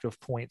retroactive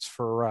points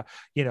for,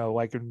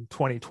 like in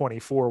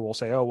 2024, we'll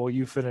say, oh, well,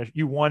 you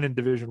won in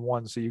Division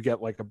I, so you get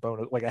like a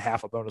bonus, like a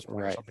half a bonus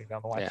point or something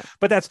down the line. Yeah.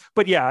 But that's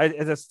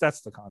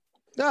the concept.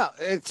 No,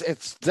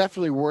 it's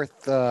definitely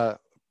worth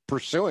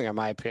pursuing, in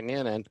my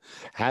opinion, and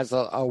has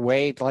a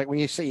way, like when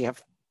you say you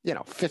have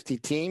 50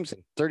 teams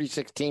and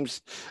 36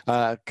 teams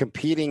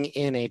competing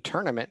in a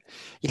tournament,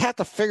 you have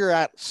to figure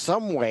out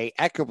some way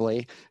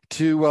equitably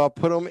to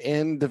put them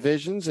in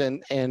divisions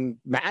and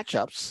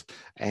matchups.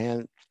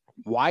 And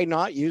why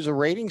not use a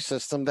rating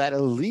system that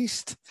at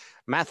least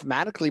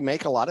mathematically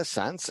make a lot of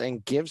sense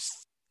and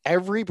gives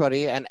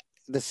everybody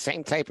the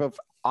same type of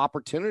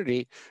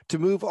opportunity to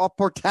move up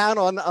or down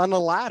on a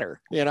ladder,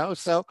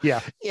 So,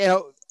 Yeah.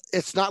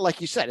 It's not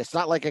like you said, it's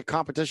not like a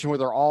competition where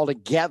they're all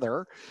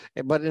together,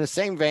 but in the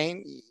same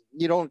vein,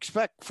 you don't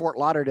expect Fort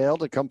Lauderdale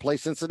to come play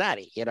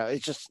Cincinnati.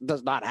 It just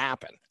does not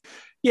happen.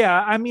 Yeah,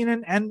 I mean,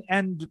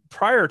 and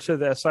prior to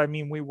this, I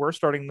mean, we were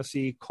starting to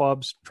see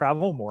clubs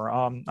travel more.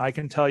 I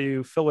can tell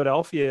you,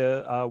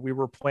 Philadelphia, we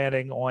were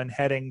planning on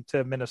heading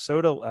to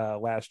Minnesota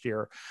last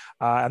year,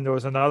 and there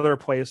was another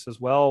place as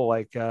well,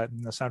 like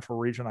in the Central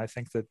Region. I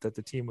think that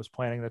the team was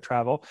planning to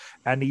travel.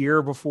 And the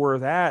year before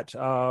that,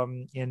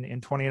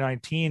 in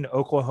 2019,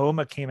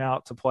 Oklahoma came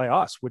out to play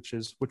us, which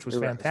was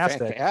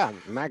fantastic. Yeah,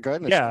 my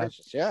goodness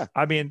gracious, yeah.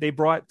 I mean,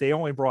 they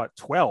only brought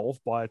 12,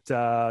 but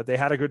they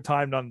had a good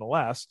time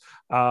nonetheless.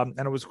 And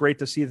it was great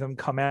to see them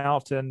come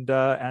out and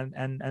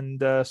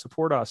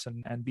support us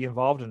and be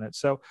involved in it.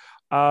 So,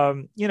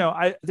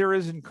 there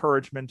is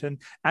encouragement,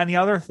 and the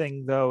other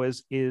thing though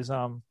is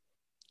a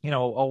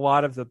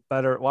lot of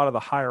the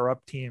higher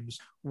up teams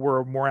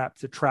were more apt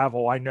to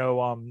travel. I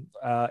know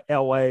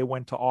LA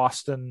went to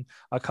Austin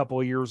a couple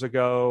of years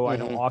ago.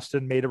 Mm-hmm. I know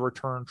Austin made a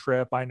return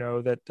trip. I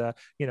know that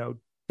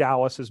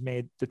Dallas has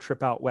made the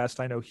trip out west.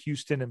 I know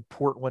Houston and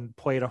Portland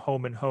played a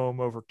home and home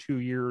over 2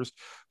 years,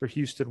 where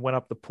Houston went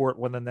up to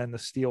Portland, and then the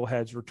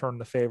Steelheads returned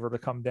the favor to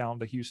come down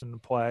to Houston to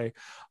play.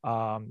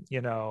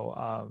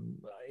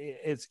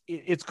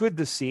 It's good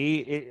to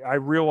see. I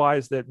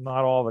realize that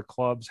not all the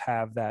clubs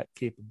have that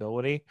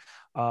capability.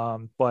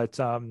 But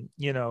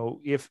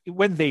if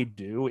when they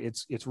do,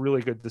 it's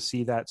really good to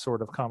see that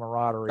sort of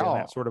camaraderie and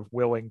that sort of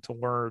willing to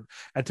learn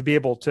and to be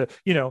able to,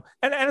 and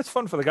it's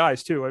fun for the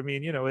guys too. I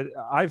mean,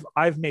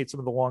 I've made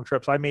some of the long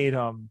trips. I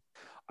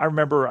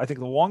remember, I think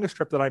the longest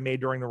trip that I made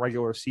during the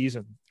regular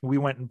season, we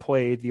went and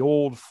played the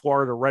old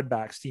Florida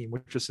Redbacks team,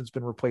 which has since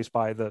been replaced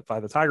by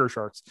the Tiger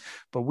Sharks.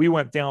 But we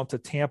went down to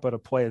Tampa to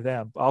play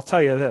them. I'll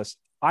tell you this,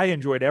 I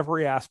enjoyed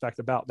every aspect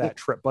about that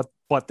trip,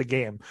 but the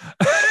game.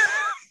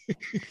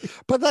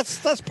 But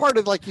that's part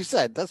of, like you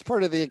said, that's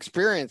part of the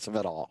experience of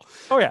it all.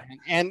 Oh yeah.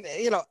 And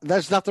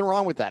there's nothing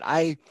wrong with that.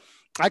 I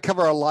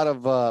cover a lot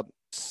of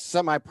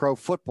semi-pro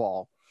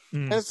football.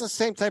 And it's the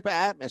same type of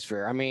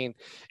atmosphere. I mean,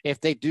 if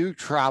they do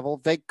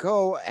travel, they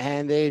go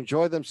and they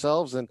enjoy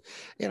themselves, and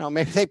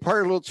maybe they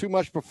party a little too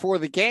much before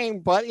the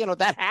game, but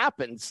that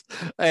happens.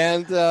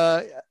 And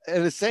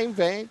in the same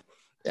vein,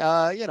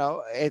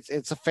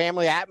 it's a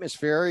family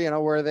atmosphere,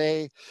 where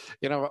they,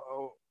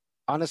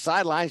 on the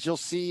sidelines, you'll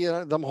see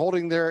them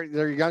holding their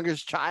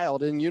youngest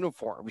child in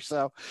uniform.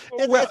 So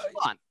it's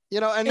fun,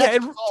 and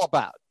that's what it's all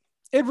about.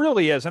 It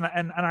really is. And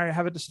I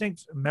have a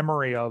distinct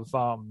memory of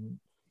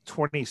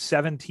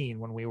 2017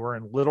 when we were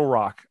in Little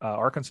Rock,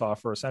 Arkansas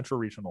for a Central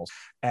Regionals,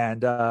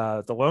 and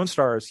the Lone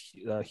Stars,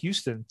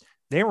 Houston,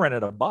 they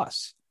rented a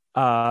bus.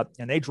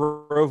 And they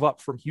drove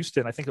up from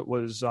Houston. I think it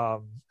was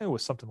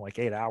something like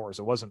 8 hours.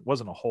 It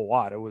wasn't a whole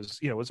lot. It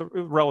was a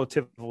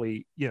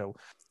relatively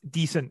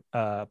decent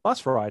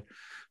bus ride,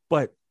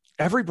 but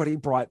everybody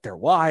brought their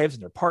wives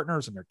and their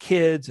partners and their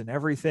kids and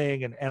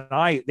everything. And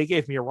they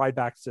gave me a ride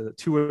back to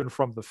and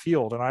from the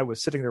field. And I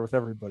was sitting there with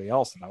everybody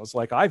else. And I was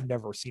like, I've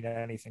never seen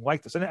anything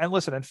like this. And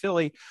listen, in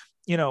Philly,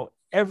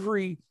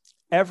 every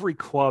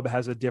club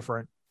has a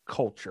different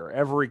culture.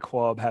 Every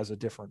club has a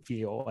different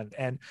feel.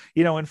 And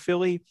in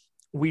Philly,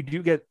 we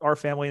do get our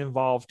family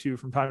involved too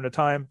from time to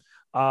time.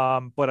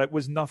 But it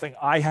was nothing,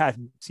 I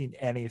hadn't seen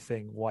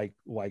anything like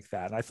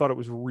that. And I thought it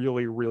was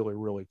really, really,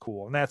 really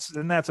cool. And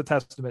that's a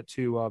testament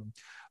to,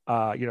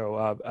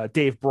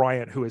 Dave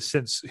Bryant, who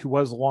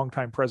was a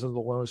longtime president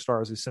of the Lone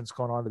Stars, has since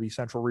gone on to be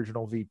Central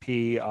Regional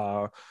VP.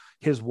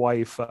 His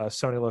wife,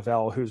 Sonia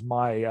Lavelle, who's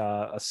my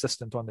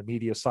assistant on the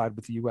media side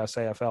with the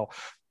USAFL.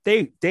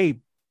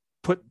 They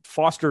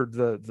fostered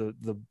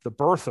the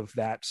birth of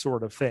that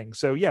sort of thing.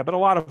 So yeah, but a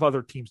lot of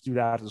other teams do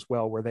that as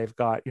well, where they've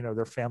got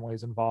their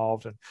families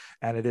involved,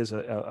 and it is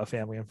a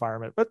family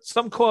environment. But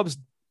some clubs,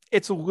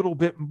 it's a little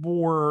bit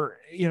more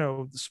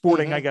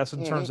sporting, I guess,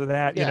 in terms of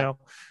that. Yeah.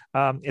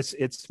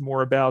 It's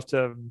more about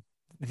the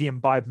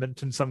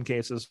imbibement in some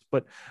cases,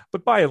 but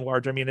by and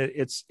large, I mean,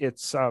 it's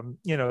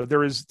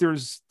there is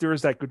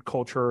that good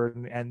culture,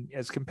 and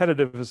as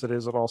competitive as it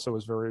is, it also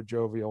is very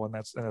jovial, and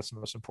that's the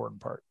most important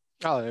part.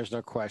 Oh, there's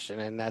no question,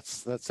 and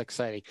that's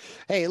exciting.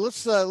 Hey,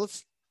 let's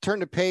turn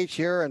the page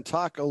here and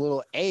talk a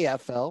little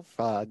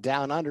AFL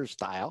down under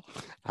style.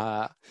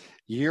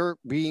 You're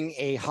being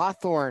a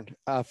Hawthorn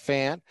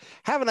fan,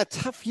 having a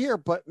tough year,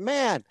 but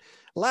man,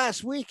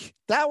 last week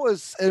that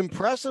was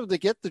impressive to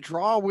get the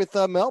draw with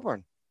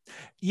Melbourne.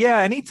 Yeah,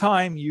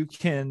 anytime you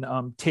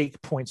can take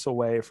points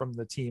away from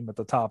the team at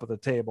the top of the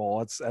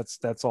table,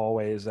 that's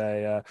always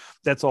a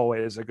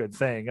good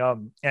thing.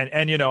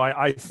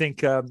 I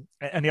think,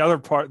 and the other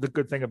part, the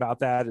good thing about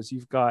that is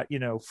you've got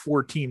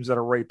 4 teams that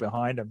are right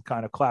behind them,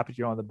 kind of clapping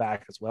you on the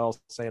back as well,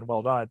 saying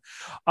well done.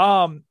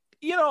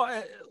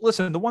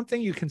 Listen, the one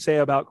thing you can say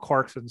about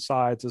Clarkson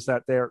sides is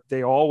that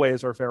they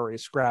always are very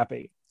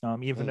scrappy.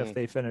 even if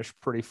they finish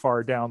pretty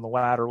far down the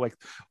ladder,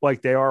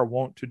 like they are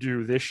wont to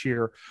do this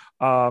year.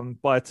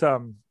 But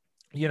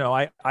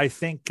I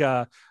think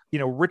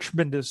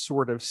Richmond is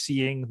sort of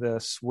seeing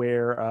this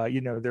where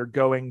they're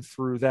going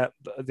through that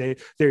they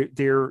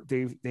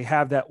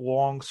have that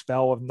long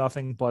spell of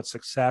nothing but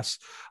success,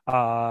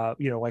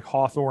 like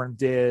Hawthorn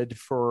did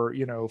for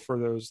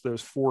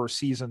those 4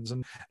 seasons,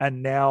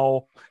 and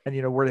now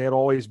where they had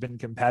always been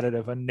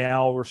competitive, and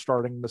now we're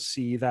starting to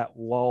see that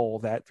lull,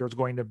 that there's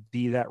going to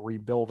be that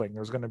rebuilding,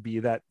 there's going to be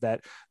that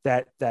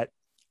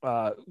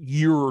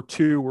year or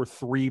 2 or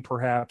 3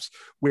 perhaps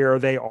where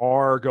they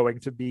are going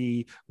to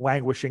be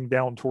languishing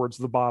down towards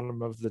the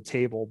bottom of the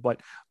table. But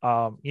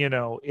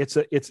it's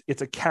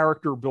a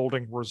character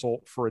building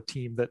result for a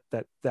team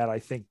that I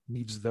think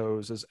needs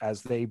those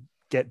as they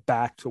get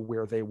back to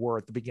where they were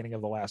at the beginning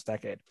of the last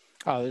decade.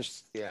 Oh,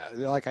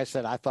 like I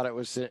said, I thought it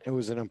was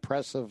an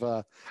impressive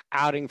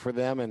outing for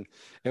them, and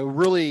it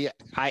really,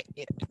 I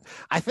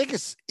think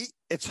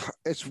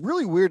it's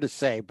really weird to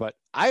say, but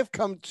I've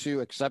come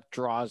to accept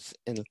draws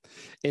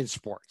in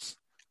sports.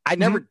 I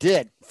never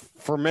did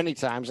for many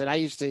times, and I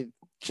used to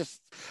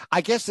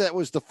I guess that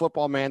was the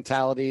football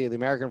mentality, the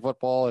American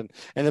football and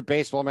the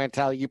baseball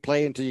mentality. You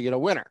play until you get a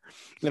winner,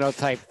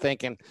 type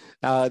thinking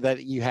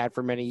that you had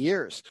for many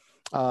years.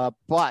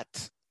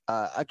 But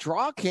a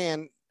draw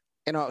can,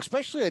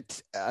 especially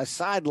a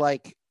side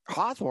like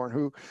Hawthorn,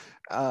 who,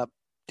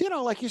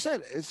 like you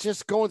said, it's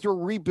just going through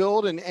a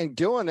rebuild and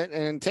doing it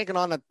and taking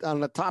on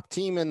the top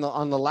team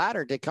on the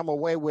ladder to come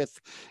away with,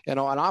 an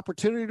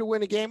opportunity to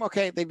win a game.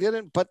 Okay, they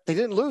didn't, but they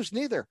didn't lose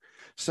neither.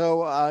 So,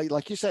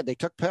 like you said, they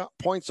took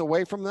points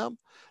away from them.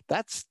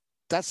 That's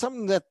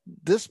something that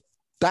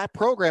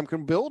program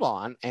can build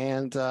on,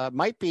 and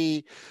might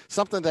be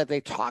something that they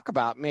talk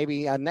about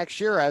maybe next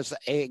year as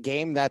a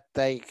game that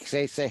they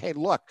say, hey,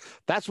 look,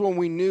 that's when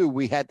we knew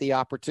we had the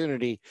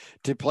opportunity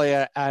to play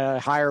at a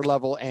higher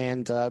level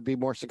and be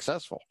more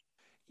successful.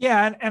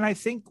 Yeah, and I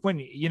think when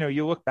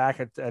you look back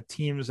at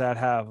teams that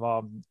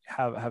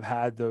have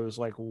had those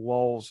like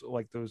lulls,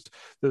 like those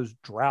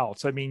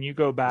droughts. I mean, you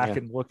go back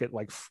and look at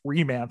like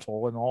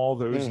Fremantle and all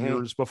those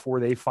years before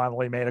they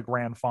finally made a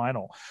grand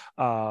final.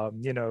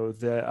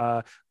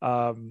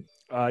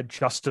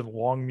 Justin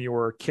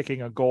Longmuir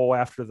kicking a goal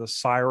after the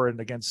siren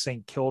against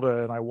St.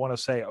 Kilda, and I want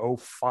to say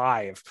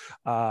 05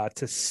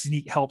 to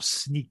help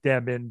sneak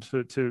them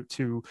into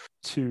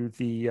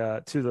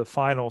the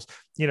finals.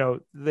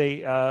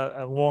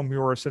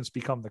 Longmuir has since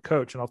become the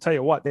coach, and I'll tell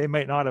you what, they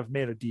might not have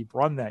made a deep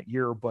run that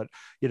year, but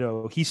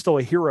he's still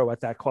a hero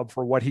at that club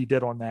for what he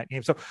did on that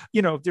game. So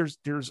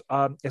there's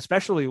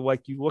especially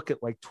like you look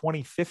at like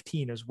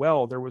 2015 as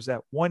well. There was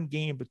that one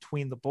game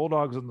between the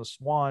Bulldogs and the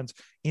Swans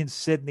in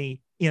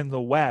Sydney in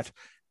the wet,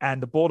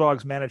 and the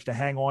Bulldogs managed to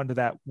hang on to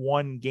that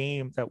one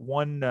game, it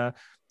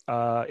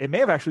may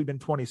have actually been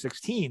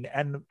 2016,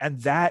 and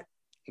that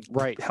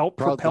helped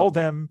propel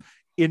them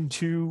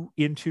into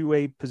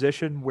a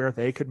position where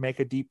they could make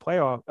a deep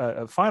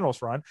playoff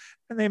finals run,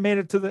 and they made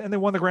it and they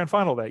won the grand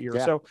final that year.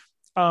 So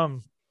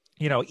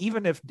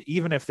even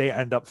if they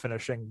end up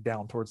finishing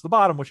down towards the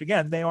bottom, which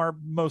again they are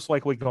most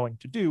likely going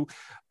to do,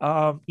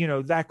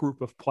 that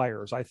group of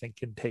players I think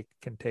can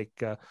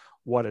take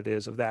what it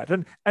is of that.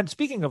 And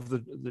speaking of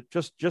the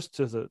just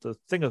to the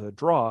thing of the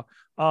draw,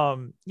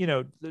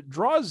 the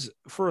draws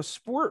for a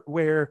sport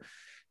where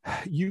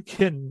you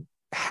can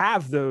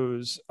have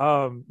those,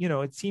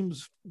 it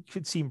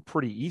could seem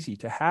pretty easy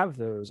to have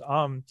those.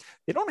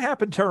 They don't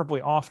happen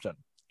terribly often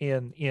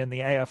in the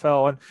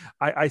AFL, and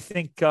I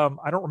think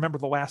I don't remember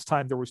the last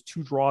time there was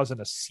 2 draws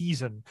in a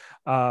season.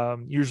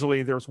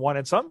 Usually there's one,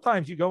 and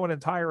sometimes you go an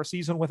entire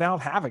season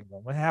without having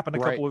them. It happened a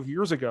couple of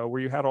years ago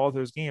where you had all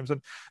those games,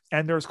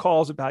 and there's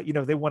calls about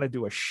they want to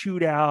do a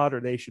shootout or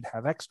they should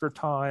have extra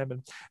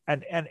time,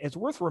 and it's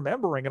worth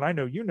remembering, and I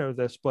know you know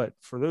this, but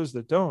for those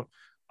that don't,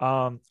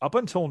 up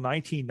until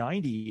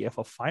 1990, if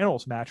a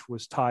finals match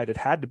was tied, it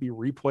had to be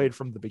replayed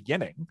from the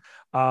beginning.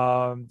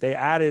 They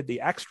added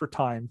the extra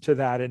time to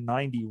that in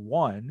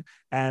 91.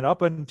 And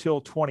up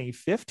until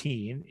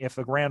 2015, if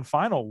the grand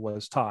final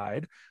was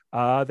tied,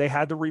 they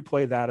had to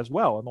replay that as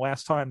well. And the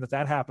last time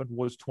that happened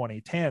was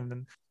 2010.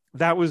 And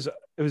it was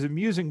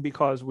amusing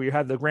because we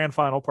had the grand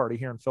final party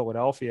here in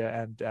Philadelphia,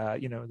 and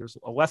there's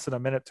less than a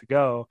minute to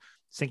go.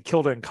 St.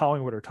 Kilda and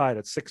Collingwood are tied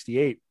at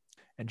 68.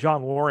 And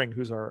John Loring,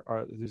 who's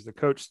who's the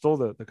coach, still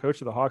the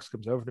coach of the Hawks,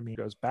 comes over to me and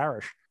goes,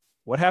 "Barish,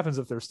 what happens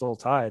if they're still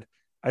tied?"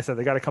 I said,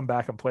 "They got to come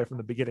back and play from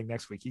the beginning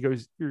next week." He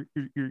goes,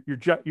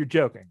 "You're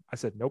joking." I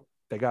said, "Nope,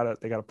 they got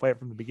to play it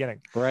from the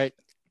beginning." Right.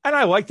 And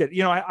I liked it,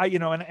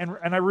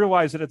 and I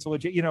realized that it's a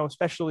legit,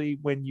 especially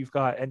when you've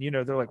got, and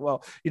they're like,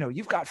 well,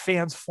 you've got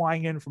fans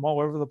flying in from all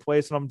over the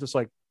place, and I'm just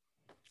like,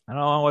 I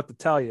don't know what to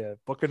tell you.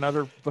 Book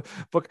another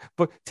book.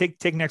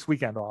 Take next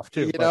weekend off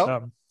too.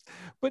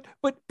 But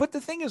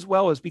the thing as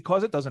well is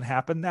because it doesn't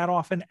happen that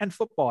often, and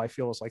football I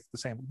feel is like the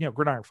same.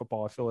 Gridiron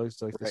football I feel is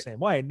like the same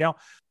way. Now,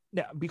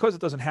 because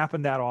it doesn't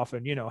happen that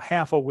often,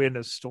 half a win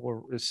is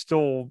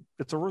still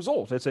it's a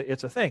result.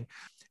 It's a thing.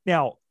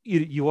 Now,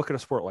 you look at a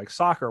sport like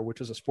soccer,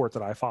 which is a sport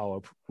that I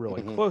follow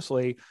really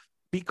closely,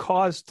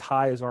 because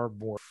ties are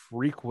more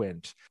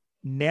frequent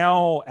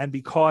now, and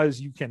because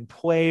you can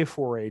play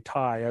for a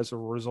tie as a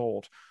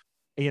result,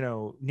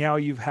 now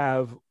you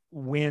have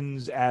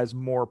wins as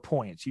more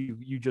points.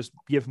 You just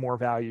give more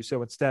value.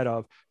 So instead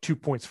of 2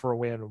 points for a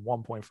win and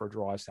 1 point for a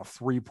draw, it's now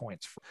 3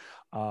 points.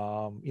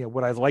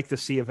 What I'd like to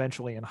see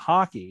eventually in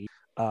hockey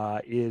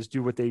is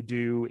do what they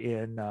do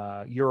in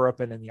Europe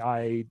and in the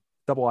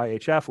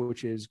IHF,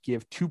 which is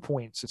give 2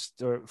 points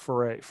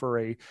for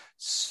a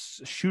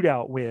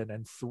shootout win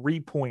and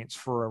 3 points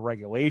for a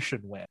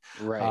regulation win.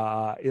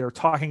 Right. They're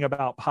talking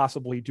about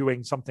possibly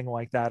doing something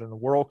like that in the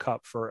World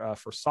Cup for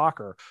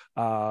soccer.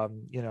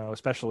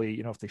 Especially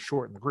if they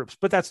shorten the groups.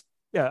 But that's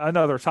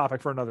another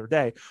topic for another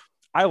day.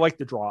 I like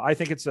the draw. I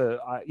think it's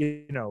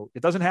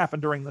it doesn't happen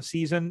during the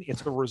season.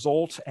 It's a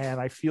result. And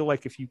I feel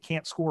like if you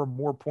can't score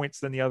more points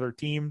than the other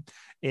team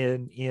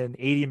in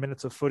 80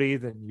 minutes of footy,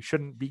 then you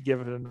shouldn't be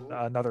given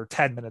another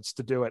 10 minutes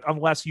to do it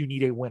unless you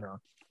need a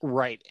winner.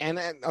 Right. And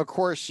then, of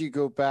course, you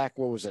go back,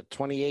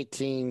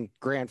 2018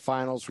 grand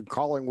finals with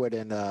Collingwood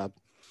and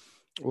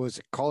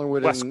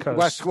Collingwood West and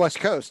Coast. West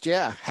Coast.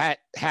 Yeah.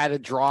 Had a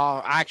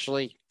draw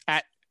actually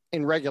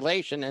in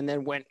regulation and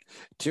then went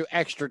to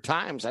extra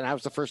times. And that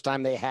was the first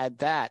time they had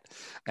that.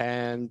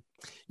 And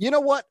you know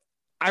what?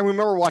 I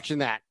remember watching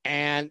that,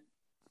 and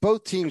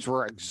both teams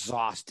were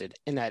exhausted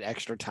in that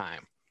extra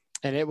time.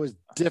 And it was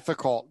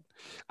difficult.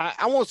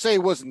 I won't say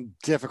it wasn't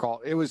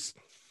difficult. It was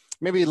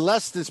maybe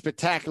less than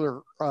spectacular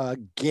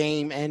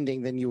game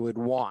ending than you would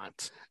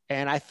want.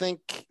 And I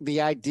think the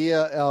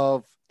idea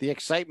of the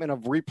excitement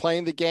of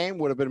replaying the game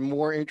would have been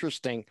more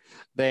interesting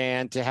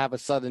than to have a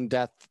sudden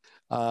death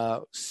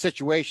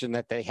situation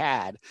that they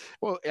had.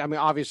 Well, I mean,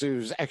 obviously it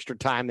was extra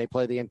time. They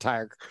played the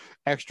entire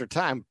extra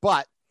time,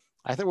 but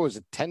I think it was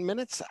 10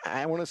 minutes,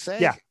 I want to say.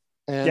 Yeah.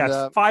 And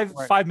yes,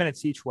 five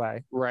minutes each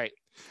way. Right.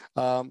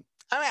 I mean,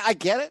 I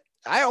get it.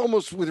 I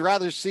almost would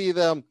rather see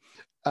them.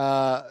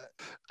 I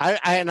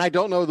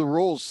don't know the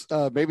rules.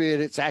 Maybe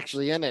it's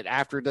actually in it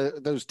after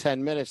those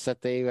 10 minutes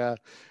that they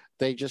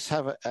just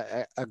have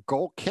a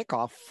goal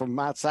kickoff from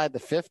outside the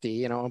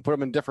 50, and put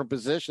them in different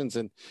positions,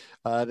 and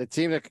the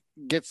team that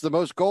gets the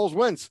most goals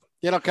wins.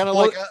 Kind of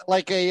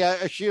like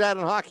a shootout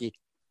in hockey.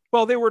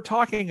 Well, they were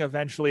talking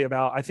eventually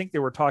about, I think they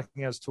were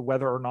talking as to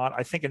whether or not,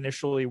 I think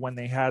initially when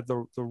they had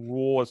the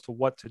rule as to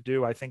what to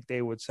do, I think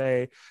they would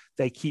say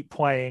they keep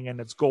playing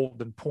and it's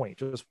golden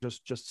point,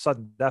 just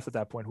sudden death at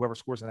that point. Whoever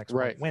scores the next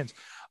point wins.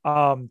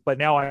 But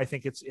now I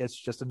think it's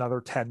just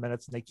another 10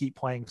 minutes and they keep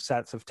playing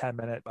sets of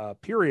 10-minute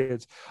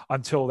periods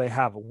until they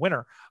have a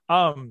winner.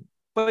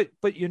 But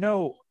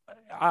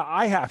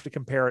I have to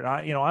compare it.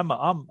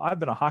 I've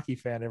been a hockey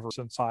fan ever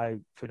since I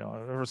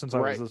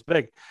was this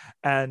big,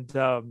 and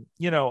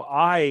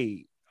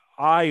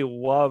I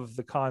love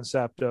the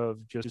concept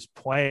of just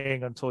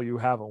playing until you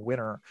have a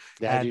winner.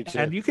 Yeah, I do too.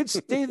 And you can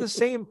say the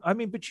same. I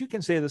mean, but you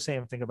can say the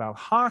same thing about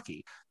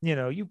hockey.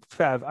 You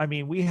have. I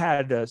mean, we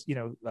had a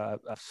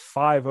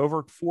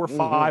 4 or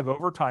 5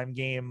 overtime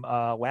game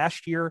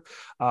last year.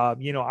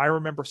 I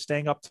remember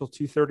staying up till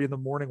 2:30 in the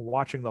morning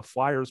watching the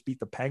Flyers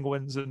beat the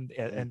Penguins in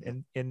 5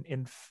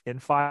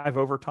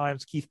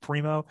 overtimes. Keith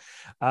Primo.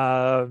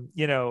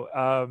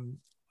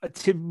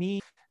 To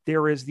me,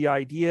 there is the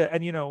idea,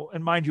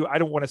 and mind you, I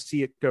don't want to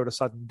see it go to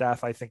sudden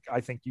death. I think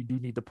you do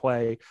need to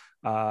play,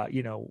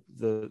 you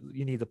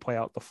need to play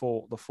out the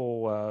full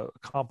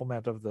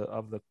complement of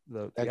the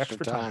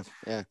extra time.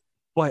 Yeah.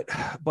 But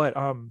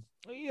I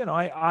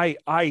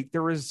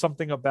there is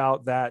something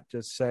about that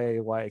to say,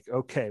 like,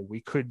 okay,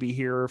 we could be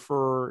here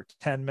for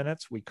 10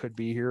 minutes. We could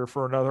be here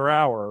for another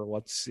hour.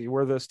 Let's see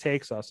where this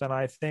takes us. And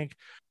I think,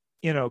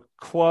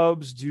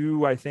 clubs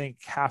do, I think,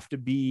 have to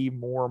be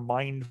more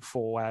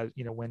mindful as,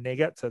 when they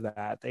get to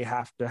that, they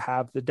have to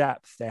have the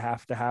depth, they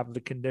have to have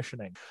the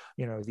conditioning.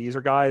 These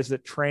are guys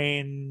that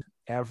train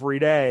every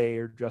day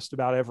or just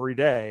about every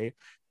day,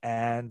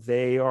 and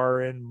they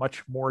are in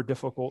much more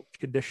difficult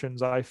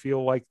conditions, I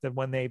feel like, than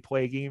when they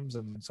play games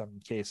in some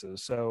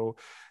cases. So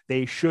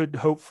they should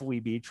hopefully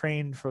be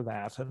trained for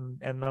that.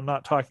 And I'm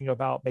not talking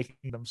about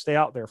making them stay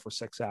out there for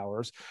 6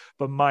 hours,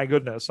 but my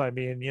goodness, I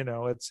mean,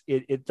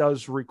 it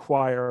does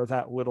require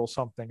that little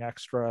something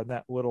extra, and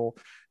that little,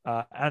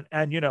 I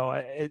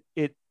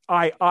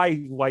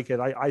like it.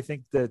 I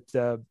think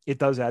that it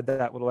does add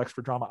that little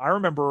extra drama. I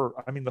remember,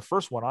 the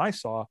first one I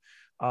saw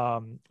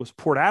was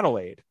Port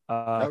Adelaide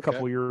a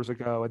couple of years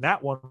ago, and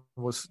that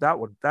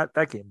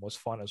game was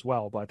fun as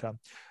well. But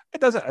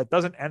it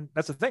doesn't, and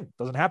that's the thing, it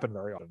doesn't happen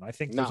very often. I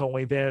think there's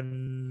only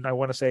been, I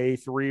want to say,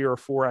 3 or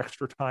 4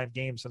 extra time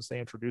games since they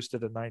introduced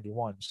it in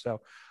 '91.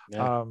 So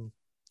I'm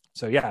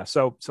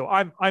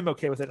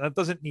okay with it, and it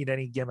doesn't need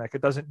any gimmick.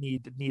 It doesn't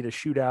need a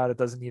shootout. It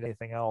doesn't need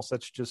anything else.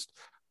 It's just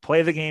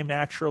play the game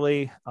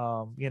naturally.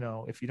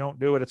 If you don't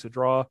do it, it's a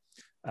draw.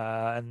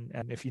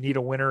 And if you need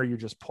a winner, you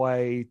just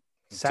play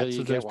sets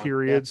of those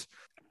periods.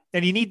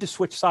 And you need to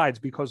switch sides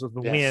because of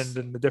the Yes. wind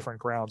and the different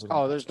grounds.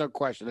 Oh, there's no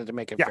question. To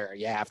make it fair,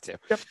 you have to.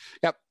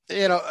 Yep.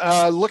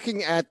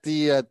 Looking at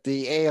the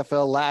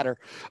AFL ladder,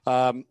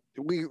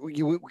 we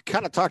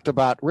kind of talked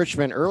about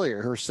Richmond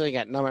earlier, who are sitting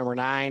at number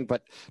 9,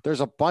 but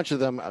there's a bunch of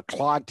them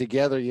clawed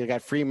together. You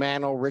got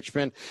Fremantle,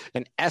 Richmond,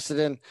 and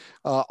Essendon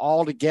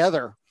all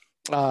together.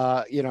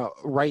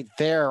 Right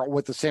there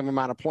with the same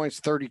amount of points,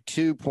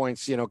 32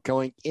 points,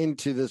 going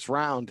into this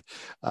round.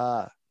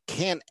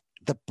 Can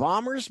the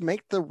Bombers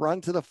make the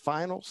run to the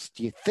finals?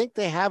 Do you think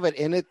they have it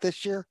in it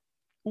this year?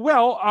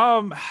 Well,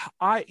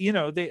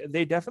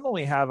 they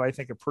definitely have, I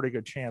think, a pretty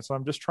good chance. So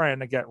I'm just trying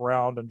to get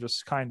around and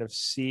just kind of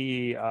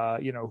see,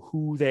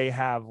 who they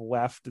have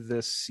left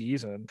this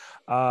season.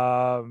 They've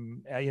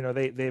got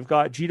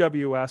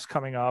GWS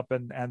coming up,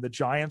 and the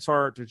Giants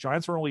are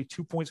only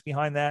 2 points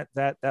behind that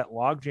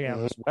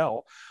logjam as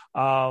well.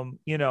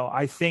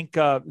 I think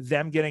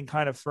them getting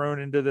kind of thrown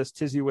into this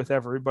tizzy with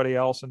everybody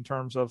else in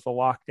terms of the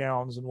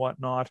lockdowns and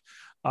whatnot,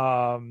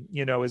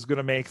 is going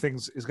to make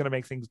things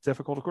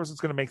difficult. Of course, it's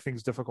going to make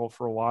things difficult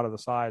for a lot of the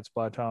sides,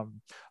 but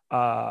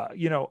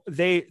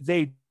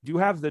they do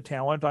have the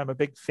talent. I'm a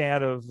big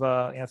fan of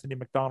Anthony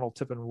McDonald,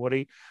 Tip and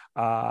Woody.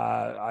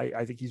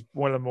 I think he's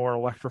one of the more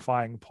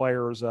electrifying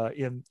players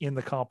in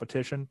the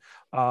competition.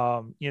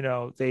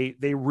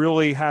 They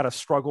really had a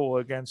struggle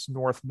against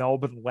North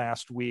Melbourne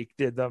last week,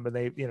 did them, and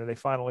they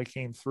finally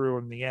came through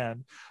in the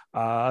end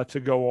to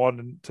go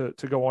on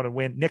and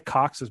win. Nick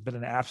Cox has been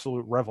an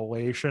absolute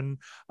revelation.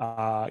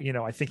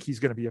 I think he's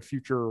going to be a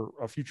future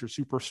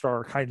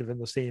superstar, kind of in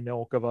the same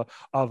ilk of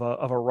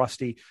a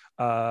Rusty,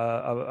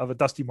 of a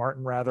Dusty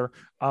Martin rather.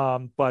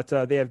 But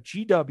they have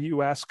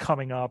GWS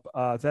coming up.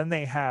 Then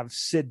they have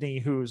Sydney,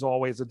 who's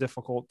always a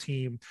difficult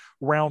team.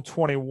 Round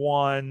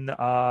 21,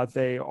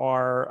 they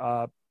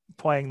are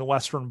playing the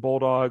Western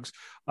Bulldogs.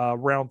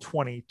 Round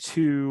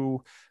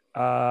 22.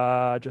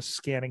 Just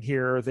scanning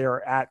here,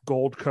 they're at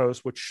Gold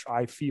Coast, which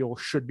I feel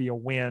should be a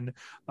win.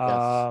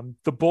 Yes.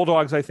 The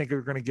Bulldogs, I think,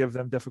 are going to give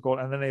them difficult,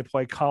 and then they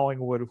play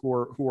Collingwood,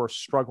 who are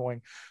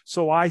struggling.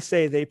 So I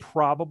say they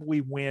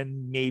probably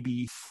win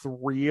maybe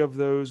 3 of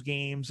those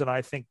games, and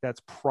I think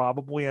that's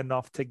probably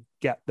enough to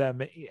get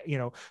them,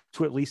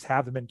 to at least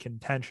have them in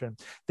contention.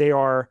 They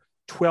are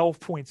 12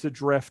 points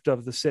adrift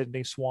of the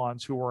Sydney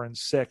Swans, who are in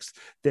 6th.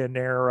 Then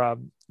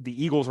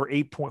the Eagles are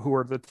 8 points, who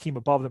are the team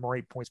above them, are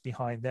 8 points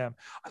behind them.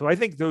 So I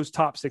think those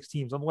top 6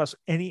 teams, unless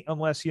any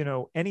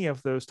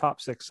of those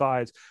top 6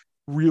 sides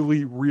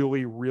really,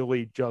 really,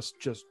 really just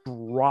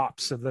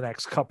drops in the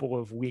next couple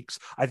of weeks,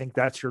 I think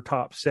that's your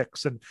top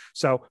 6. And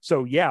so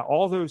yeah,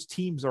 all those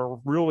teams are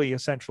really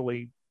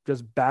essentially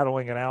just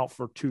battling it out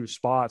for 2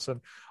 spots. And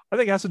I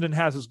think Essendon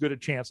has as good a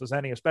chance as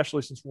any,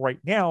 especially since right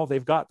now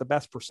they've got the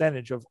best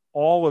percentage of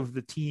all of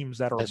the teams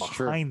that are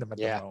behind them at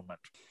the moment.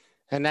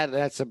 And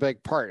that's a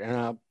big part.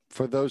 And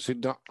for those who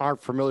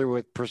aren't familiar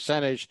with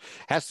percentage,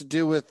 has to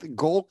do with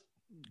goal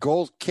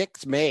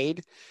kicks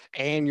made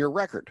and your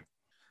record.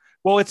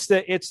 Well, it's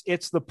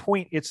the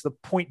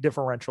point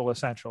differential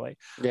essentially.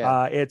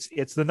 Yeah.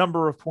 It's the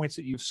number of points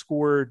that you've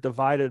scored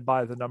divided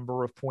by the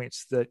number of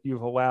points that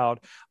you've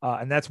allowed,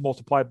 and that's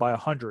multiplied by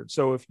 100.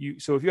 So if you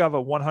have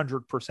a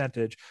 100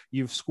 percentage,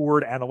 you've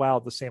scored and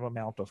allowed the same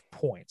amount of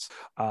points.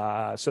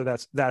 So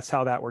that's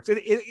how that works.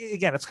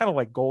 Again, it's kind of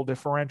like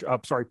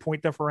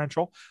point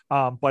differential,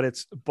 but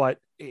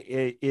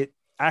it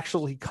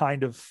actually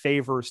kind of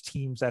favors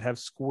teams that have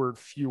scored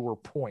fewer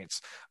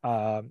points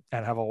and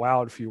have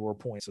allowed fewer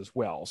points as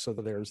well. So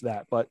there's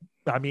that. But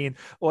I mean,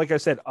 like I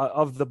said,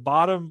 of the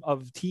bottom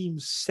of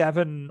teams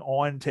 7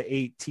 on to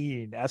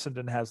 18,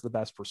 Essendon has the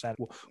best percent,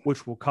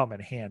 which will come in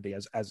handy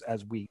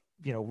as we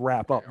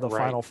wrap up the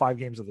final 5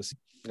 games of the season.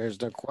 There's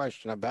no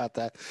question about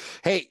that.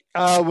 Hey,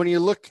 when you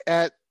look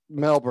at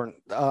Melbourne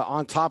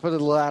on top of the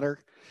ladder,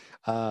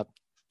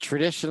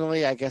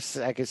 traditionally, I guess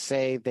I could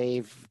say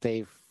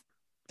they've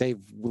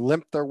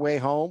limped their way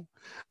home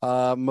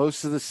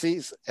most of the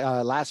season.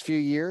 Last few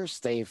years,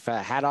 they've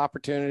had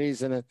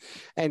opportunities and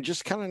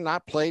just kind of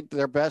not played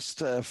their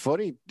best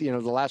footy. The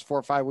last 4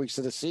 or 5 weeks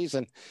of the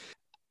season.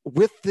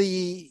 With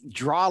the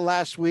draw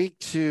last week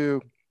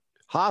to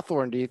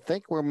Hawthorn, do you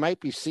think we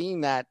might be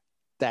seeing that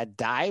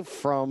dive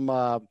from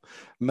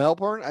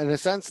Melbourne in a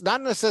sense, not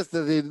in the sense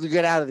that they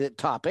get out of the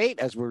top 8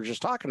 as we were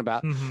just talking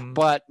about,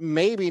 but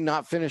maybe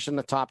not finish in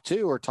the top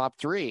 2 or top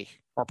 3?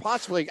 Or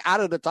possibly out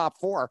of the top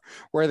 4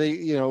 where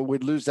they,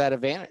 would lose that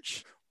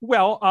advantage?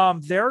 Well,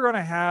 they're going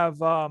to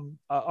have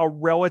a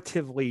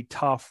relatively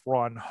tough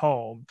run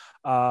home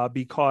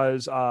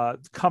because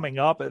coming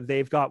up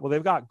they've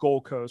got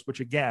Gold Coast, which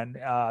again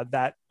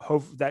that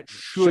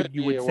should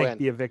you would think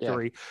be a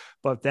victory,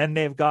 but then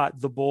they've got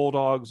the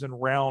Bulldogs in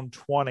round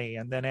 20,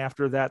 and then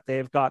after that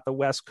they've got the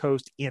West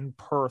Coast in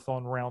Perth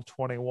on round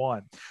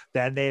 21.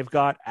 Then they've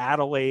got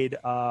Adelaide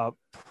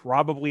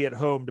probably at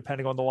home,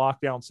 depending on the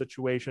lockdown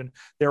situation.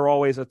 They're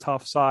always a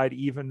tough side,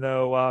 even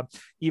though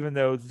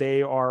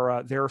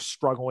they're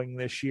struggling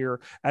this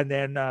year. And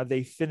then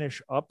they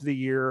finish up the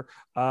year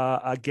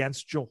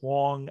against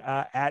Geelong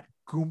at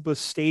Goomba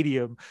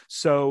Stadium.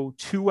 So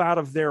 2 out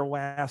of their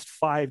last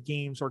 5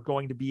 games are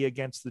going to be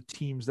against the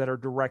teams that are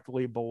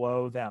directly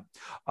below them.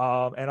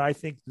 And I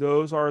think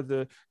those are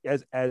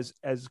as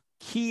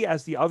key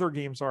as the other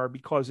games are,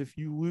 because if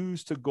you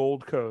lose to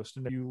Gold Coast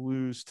and you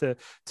lose to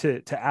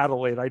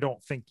Adelaide, I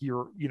don't think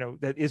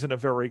that isn't a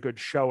very good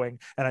showing,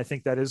 and I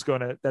think that is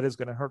going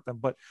to hurt them.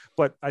 But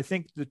I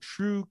think the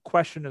true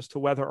question as to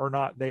whether or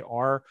not they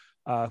are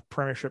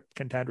premiership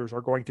contenders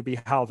are going to be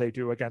how they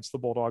do against the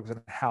Bulldogs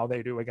and how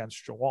they do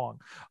against Geelong.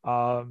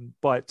 As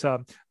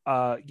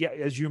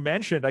you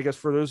mentioned, I guess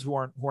for those who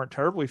aren't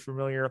terribly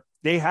familiar,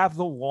 they have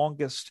the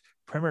longest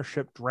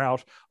premiership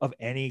drought of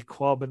any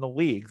club in the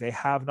league. They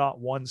have not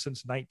won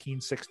since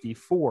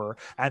 1964.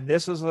 And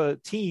this is a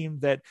team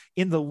that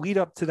in the lead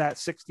up to that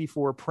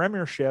 64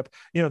 premiership,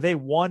 they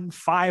won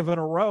 5 in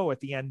a row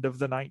at the end of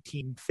the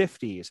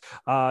 1950s.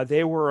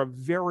 They were a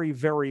very,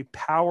 very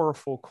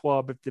powerful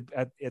club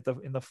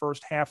in the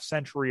first half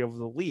century of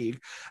the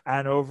league.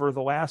 And over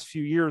the last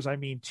few years,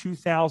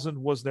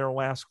 2000 was their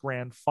last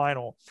grand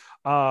final.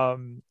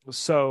 And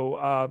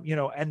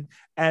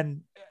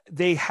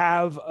they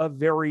have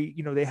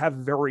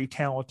very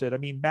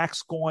talented.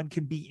 Max Gawn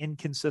can be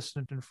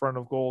inconsistent in front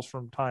of goals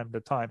from time to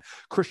time.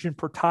 Christian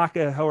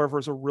Pertaka, however,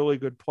 is a really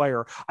good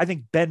player. I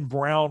think Ben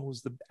Brown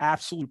was the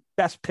absolute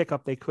best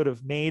pickup they could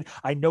have made.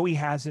 I know he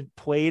hasn't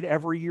played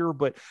every year,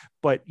 but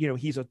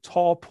he's a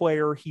tall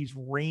player. He's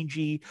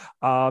rangy.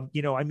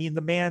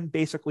 The man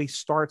basically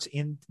starts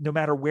in, no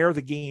matter where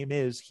the game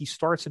is, he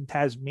starts in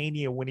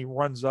Tasmania when he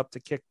runs up to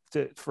kick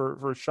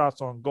for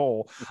shots on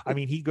goal.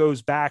 He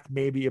goes back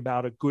maybe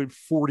about a good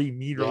 40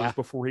 meters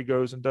before he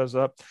goes and does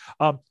up.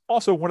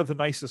 Also one of the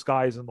nicest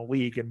guys in the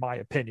league, in my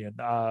opinion,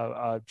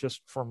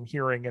 just from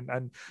hearing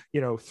and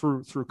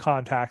through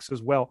contacts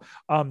as well.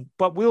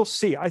 But we'll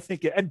see. I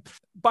think, and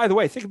by the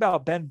way, think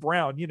about Ben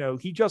Brown. He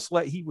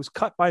was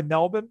cut by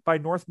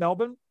North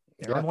Melbourne.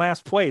 They're in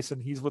last place, and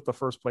he's with the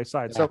first place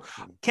side. So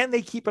can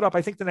they keep it up?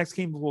 I think the next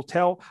game will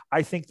tell.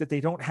 I think that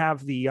they don't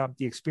have the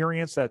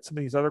experience that some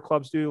of these other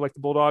clubs do, like the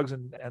Bulldogs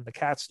and the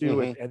Cats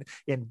do, and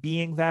in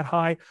being that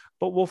high.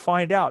 But we'll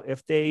find out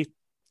if they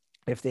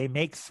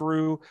make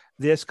through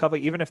this cover,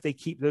 even if they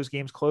keep those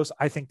games close.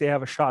 I think they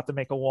have a shot to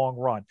make a long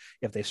run.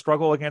 If they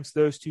struggle against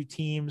those 2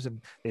 teams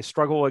and they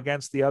struggle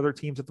against the other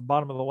teams at the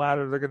bottom of the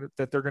ladder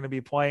they're going to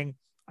be playing,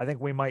 I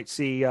think we might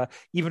see,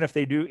 even if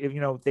they do,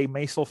 they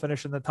may still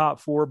finish in the top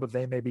 4, but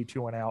they may be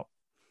 2 and out.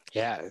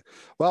 Yeah.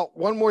 Well,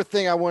 one more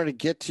thing I wanted to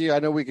get to. I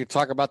know we could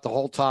talk about the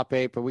whole top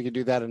 8, but we could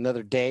do that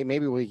another day.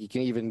 Maybe we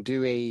can even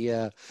do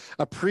a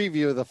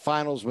preview of the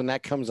finals when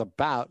that comes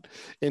about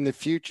in the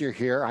future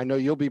here. I know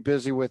you'll be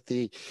busy with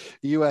the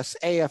US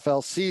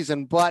AFL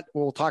season, but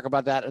we'll talk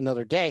about that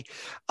another day.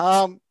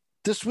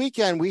 This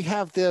weekend, we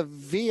have the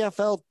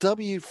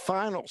VFLW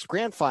finals,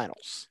 grand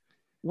finals.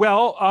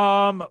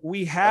 Well,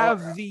 we've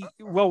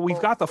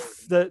got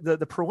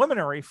the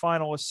preliminary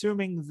final,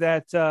 assuming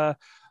that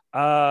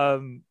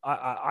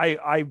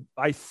I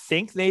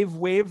think they've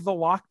waived the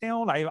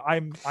lockdown. I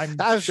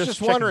was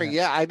just wondering.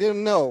 Yeah, I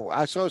didn't know.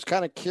 So I was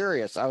kind of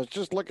curious. I was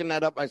just looking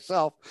that up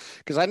myself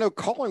because I know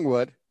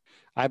Collingwood.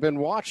 I've been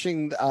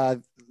watching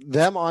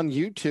them on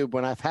YouTube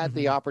when I've had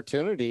the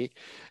opportunity,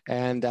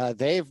 and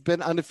they've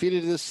been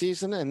undefeated this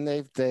season, and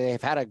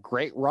they've had a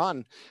great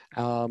run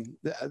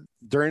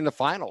during the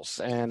finals.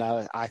 And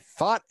I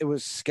thought it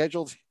was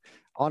scheduled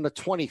on the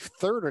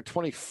 23rd or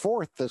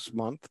 24th this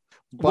month,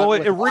 but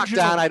with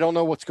lockdown, I don't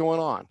know what's going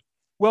on.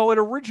 Well, it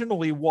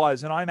originally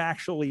was, and I'm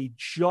actually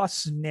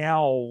just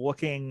now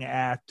looking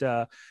at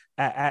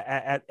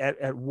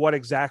what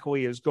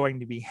exactly is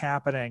going to be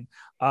happening.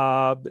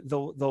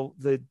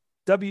 The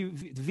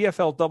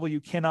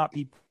VFLW cannot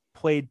be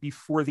played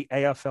before the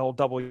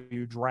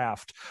AFLW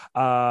draft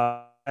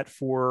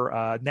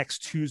for next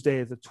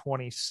Tuesday, the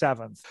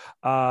 27th.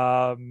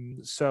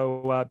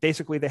 So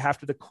basically, they have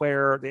to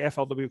declare, the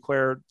AFLW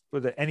declared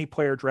that any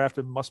player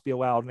drafted must be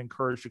allowed and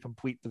encouraged to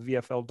complete the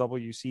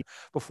VFLWC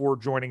before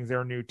joining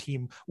their new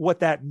team. What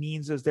that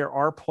means is there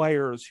are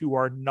players who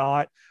are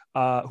not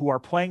who are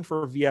playing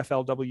for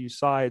VFLW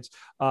sides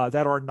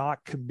that are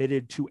not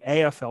committed to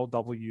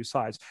AFLW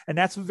sides. And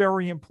that's a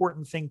very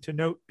important thing to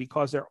note,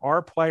 because there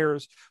are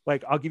players,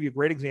 like, I'll give you a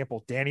great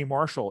example. Danny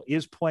Marshall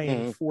is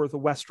playing for the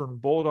Western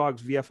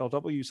Bulldogs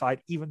VFLW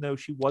side, even though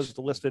she was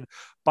listed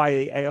by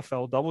the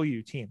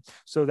AFLW team.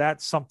 So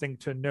that's something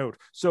to note.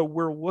 So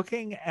we're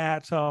looking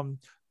at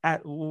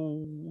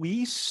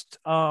least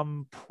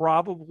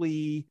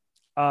probably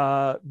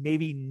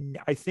maybe,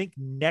 I think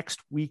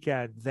next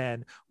weekend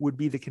then would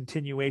be the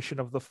continuation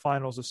of the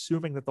finals,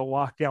 assuming that the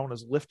lockdown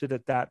is lifted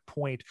at that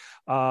point.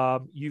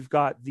 You've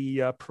got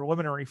the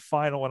preliminary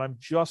final, and I'm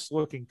just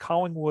looking.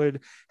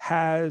 Collingwood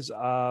has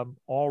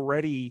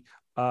already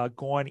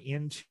gone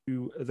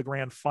into the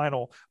grand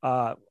final,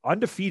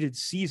 undefeated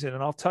season.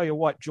 And I'll tell you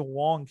what,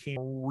 Geelong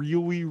came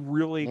really,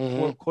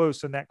 really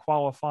close in that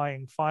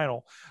qualifying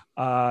final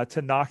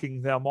to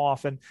knocking them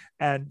off. And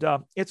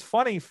it's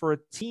funny, for a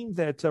team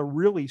that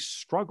really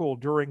struggled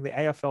during the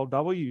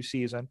AFLW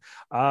season,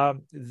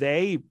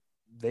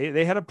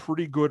 they had a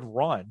pretty good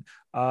run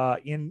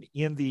in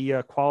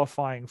the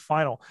qualifying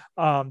final.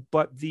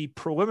 But the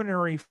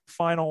preliminary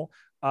final,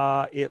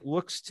 it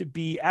looks to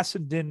be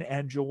Essendon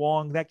and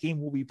Geelong. That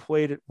game will be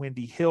played at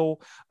Windy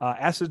Hill.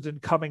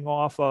 Essendon coming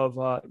off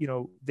of,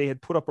 they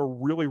had put up a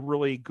really,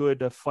 really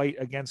good fight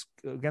against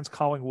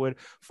Collingwood,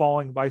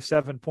 falling by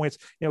 7 points.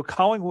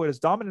 Collingwood, as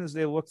dominant as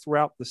they look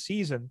throughout the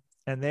season,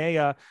 and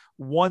they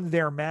won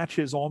their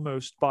matches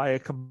almost by a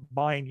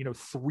combined,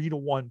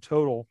 3-1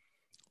 total.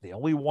 They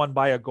only won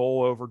by a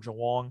goal over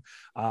Geelong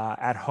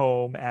at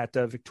home at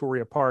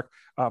Victoria Park.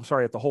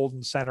 At the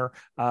Holden Center.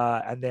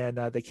 And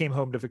then they came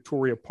home to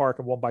Victoria Park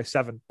and won by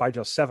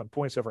just 7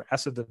 points over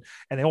Essendon.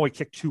 And they only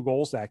kicked 2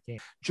 goals that game.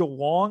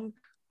 Geelong,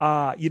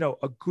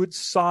 a good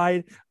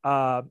side,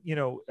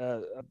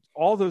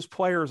 all those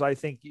players, I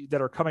think,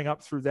 that are coming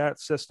up through that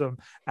system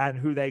and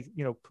who they,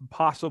 can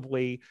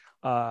possibly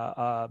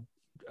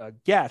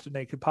get, and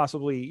they could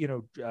possibly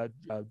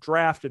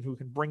draft, and who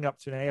can bring up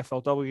to an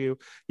AFLW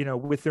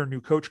with their new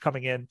coach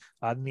coming in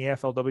the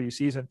AFLW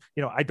season.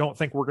 I don't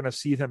think we're going to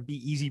see them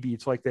be easy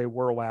beats like they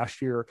were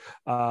last year,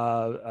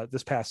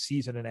 this past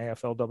season in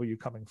AFLW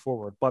coming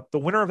forward. But the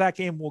winner of that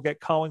game will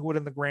get Collingwood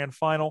in the grand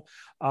final.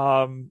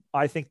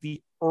 I think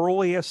the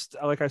earliest,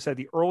 like I said,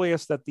 the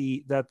earliest that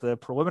the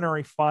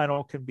preliminary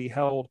final can be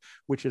held,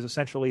 which is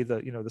essentially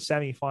the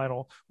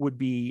semifinal, would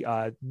be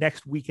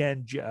next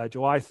weekend,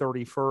 July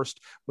 31st,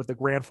 with the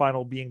grand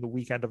final being the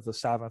weekend of the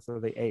 7th or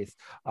the 8th.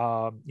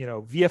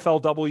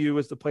 VFLW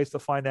is the place to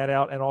find that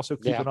out, and also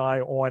keep an eye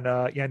on.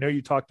 I know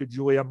you talked to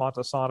Julia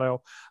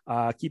Montesano.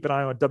 Keep an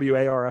eye on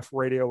WARF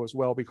radio as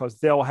well, because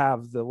they'll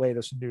have the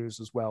latest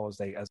news as well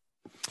as.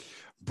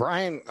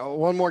 Brian,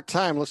 one more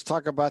time, let's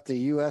talk about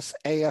the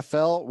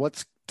USAFL.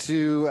 What's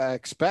to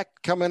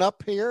expect coming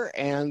up here,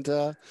 and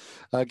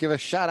give a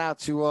shout out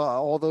to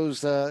all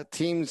those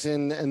teams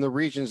in the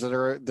regions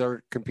that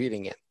they're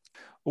competing in.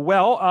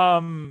 Well,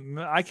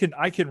 I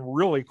can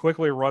really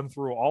quickly run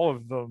through all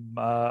of them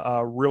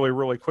really,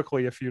 really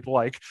quickly if you'd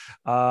like.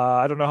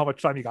 I don't know how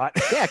much time you got.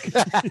 Yeah.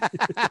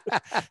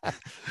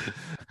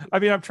 I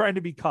mean, I'm trying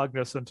to be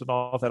cognizant and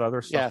all that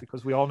other stuff,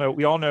 because we all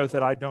know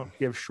that I don't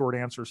give short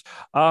answers.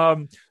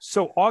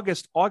 So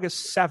August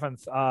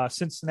 7th,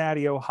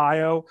 Cincinnati,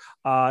 Ohio.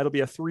 It'll be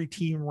a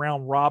 3-team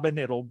round robin.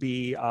 It'll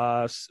be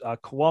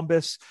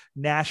Columbus,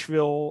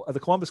 Nashville,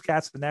 the Columbus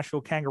Cats, the Nashville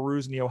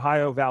Kangaroos, and the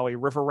Ohio Valley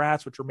River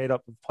Rats, which are made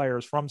up of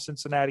players from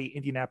Cincinnati,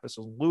 Indianapolis,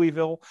 and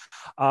Louisville.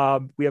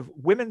 We have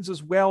women's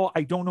as well.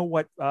 I don't know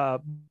what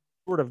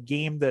sort of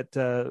game that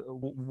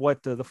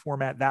the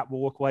format that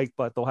will look like,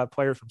 but they'll have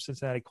players from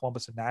Cincinnati,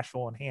 Columbus, and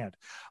Nashville in hand.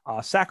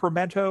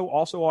 Sacramento,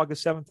 also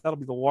August 7th. That'll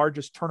be the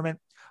largest tournament.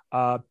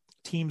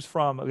 Teams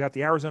we got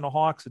the Arizona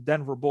Hawks, the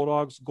Denver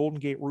Bulldogs, Golden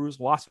Gate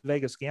Roos, Las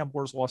Vegas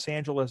Gamblers, Los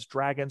Angeles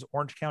Dragons,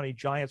 Orange County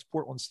Giants,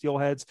 Portland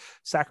Steelheads,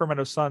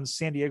 Sacramento Suns,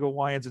 San Diego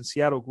Lions, and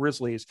Seattle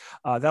Grizzlies.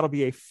 That'll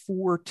be a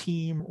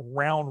 4-team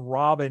round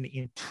robin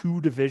in 2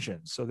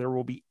 divisions. So there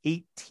will be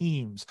 8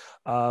 teams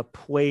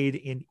played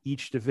in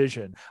each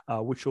division,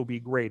 which will be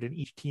great. And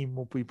each team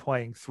will be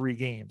playing 3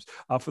 games.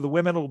 For the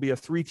women, it'll be a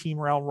 3-team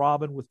round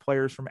robin with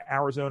players from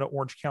Arizona,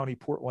 Orange County,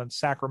 Portland,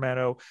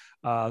 Sacramento,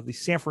 the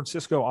San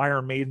Francisco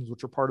Iron Maidens,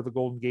 which are part of the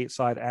Golden Gate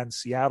side, and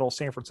Seattle.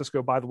 San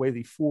Francisco, by the way,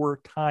 the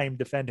 4-time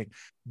defending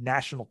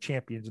national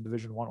champions in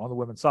Division I on the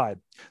women's side.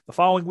 The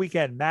following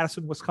weekend,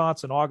 Madison,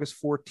 Wisconsin,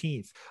 August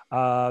 14th.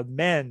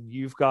 Men,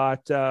 you've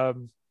got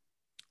 1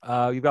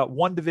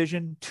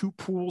 division, 2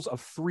 pools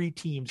of 3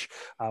 teams,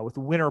 with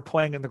the winner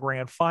playing in the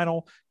grand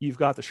final. You've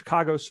got the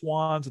Chicago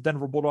Swans, the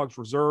Denver Bulldogs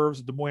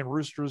Reserves, the Des Moines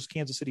Roosters,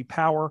 Kansas City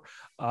Power,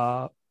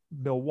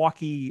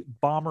 Milwaukee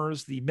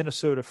Bombers, the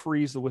Minnesota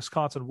Freeze, the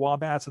Wisconsin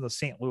Wombats, and the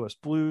St. Louis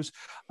Blues.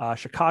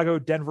 Chicago,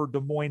 Denver, Des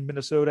Moines,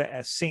 Minnesota,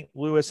 as St.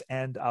 Louis,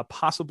 and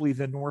possibly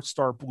the North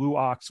Star Blue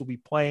Ox will be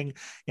playing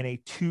in a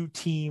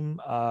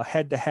 2-team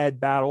head-to-head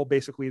battle.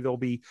 Basically, they'll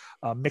be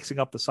mixing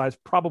up the sides,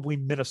 probably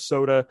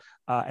Minnesota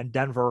and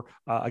Denver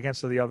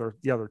against the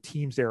other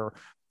teams there.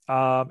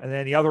 And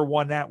then the other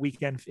one that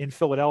weekend in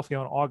Philadelphia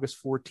on August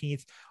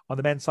 14th. On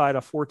the men's side,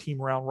 a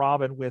 4-team round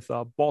robin with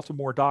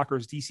Baltimore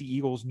Dockers, DC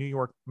Eagles, New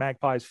York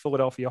Magpies,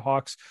 Philadelphia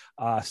Hawks.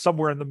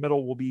 Somewhere in the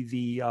middle will be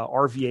the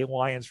RVA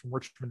Lions from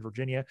Richmond,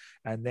 Virginia.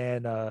 And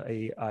then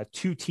a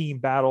 2-team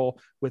battle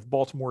with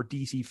Baltimore,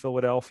 DC,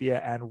 Philadelphia,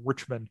 and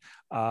Richmond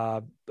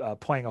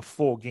playing a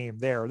full game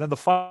there. And then the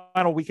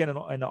final weekend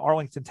in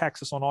Arlington,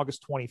 Texas on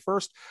August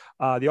 21st,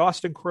 the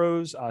Austin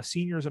Crows,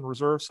 seniors and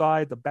reserve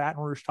side, the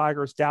Baton Rouge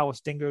Tigers,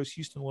 Dallas Dingoes,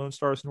 Houston Lone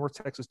Stars, North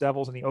Texas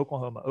Devils, and the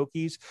Oklahoma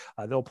Okies.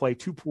 They'll play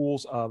 2 pools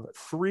of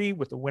 3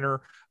 with the winner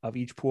of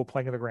each pool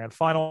playing in the grand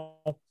final.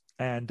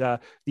 And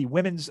the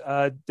women's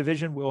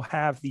division will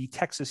have the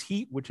Texas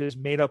Heat, which is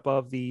made up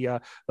of the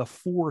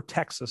 4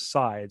 Texas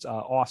sides,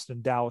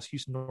 Austin, Dallas,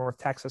 Houston, North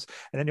Texas.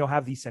 And then you'll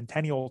have the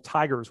Centennial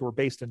Tigers, who are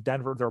based in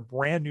Denver. They're a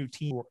brand new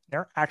team.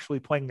 They're actually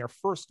playing their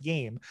first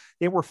game.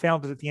 They were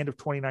founded at the end of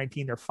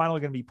 2019. They're finally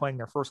going to be playing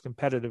their first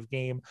competitive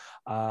game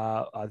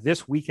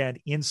this weekend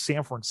in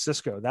San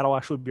Francisco. That'll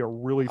actually be a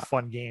really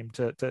fun game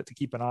to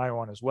keep an eye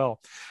on as well.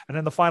 And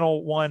then the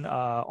final one,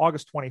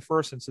 August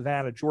 21st in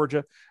Savannah,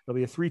 Georgia. It'll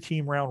be a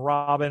 3-team round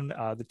robin.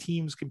 The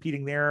teams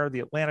competing there: the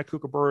Atlanta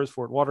Kookaburras,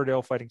 Fort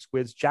Lauderdale Fighting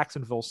Squids,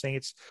 Jacksonville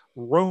Saints,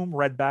 Rome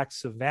Redbacks,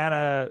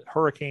 Savannah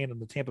Hurricane,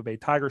 and the Tampa Bay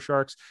Tiger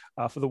Sharks.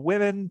 For the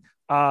women,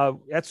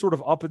 that's sort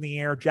of up in the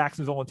air.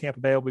 Jacksonville and Tampa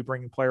Bay will be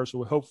bringing players,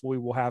 so hopefully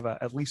we'll have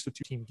at least a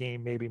 2-team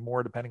game, maybe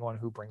more, depending on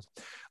who brings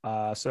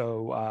them.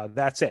 So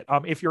that's it.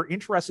 If you're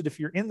interested, if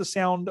you're in the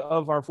sound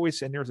of our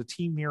voice and there's a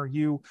team near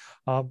you,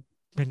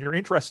 and you're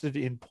interested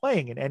in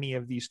playing in any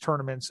of these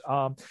tournaments,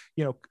 go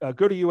to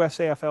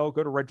USAFL,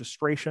 go to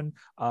registration.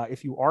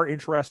 If you are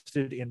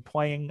interested in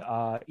playing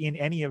in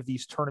any of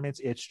these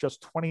tournaments, it's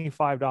just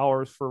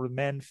 $25 for the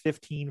men,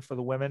 $15 for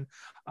the women.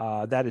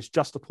 That is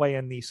just to play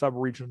in the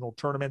sub-regional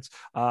tournaments.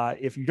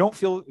 If you don't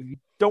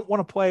want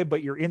to play,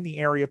 but you're in the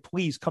area,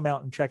 please come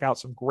out and check out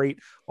some great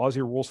Aussie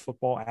rules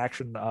football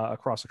action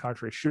across the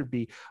country. It should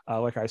be,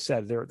 like I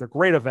said, they're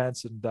great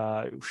events, and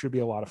it should be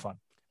a lot of fun.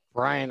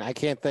 Brian, I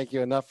can't thank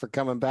you enough for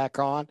coming back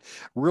on.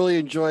 Really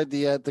enjoyed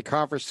the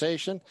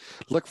conversation.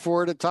 Look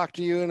forward to talk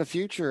to you in the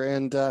future,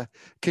 and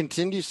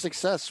continue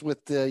success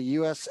with the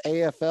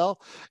USAFL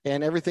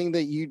and everything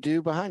that you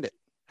do behind it.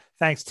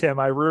 Thanks, Tim.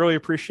 I really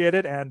appreciate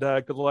it, and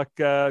good luck.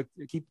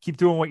 Keep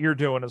doing what you're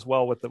doing as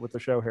well with the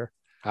show here.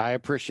 I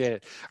appreciate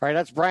it. All right,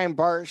 that's Brian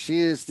Bartsch. She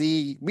is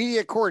the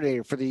media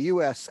coordinator for the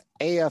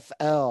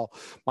USAFL.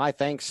 My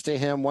thanks to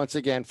him once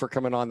again for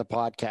coming on the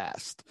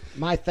podcast.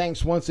 My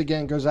thanks once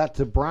again goes out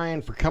to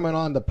Brian for coming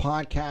on the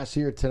podcast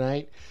here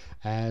tonight.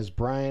 As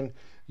Brian,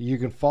 you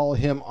can follow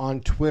him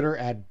on Twitter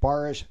at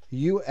Bartsch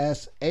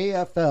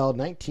USAFL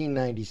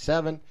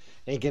 1997,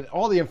 and get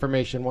all the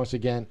information once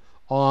again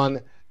on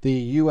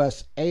the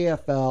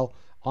USAFL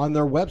on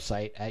their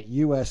website at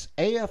usafl.com.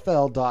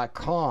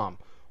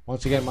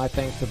 Once again, my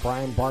thanks to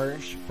Brian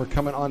Bartsch for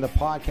coming on the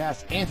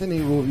podcast.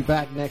 Anthony will be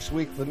back next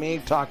week with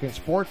me talking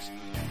sports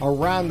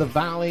around the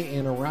valley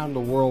and around the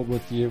world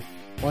with you.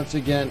 Once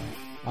again,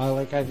 I'd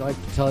like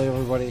to tell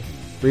everybody,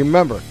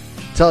 remember,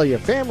 tell your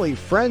family,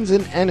 friends,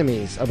 and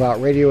enemies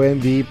about Radio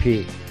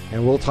MVP.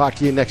 And we'll talk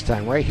to you next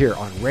time right here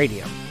on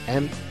Radio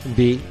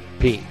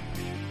MVP.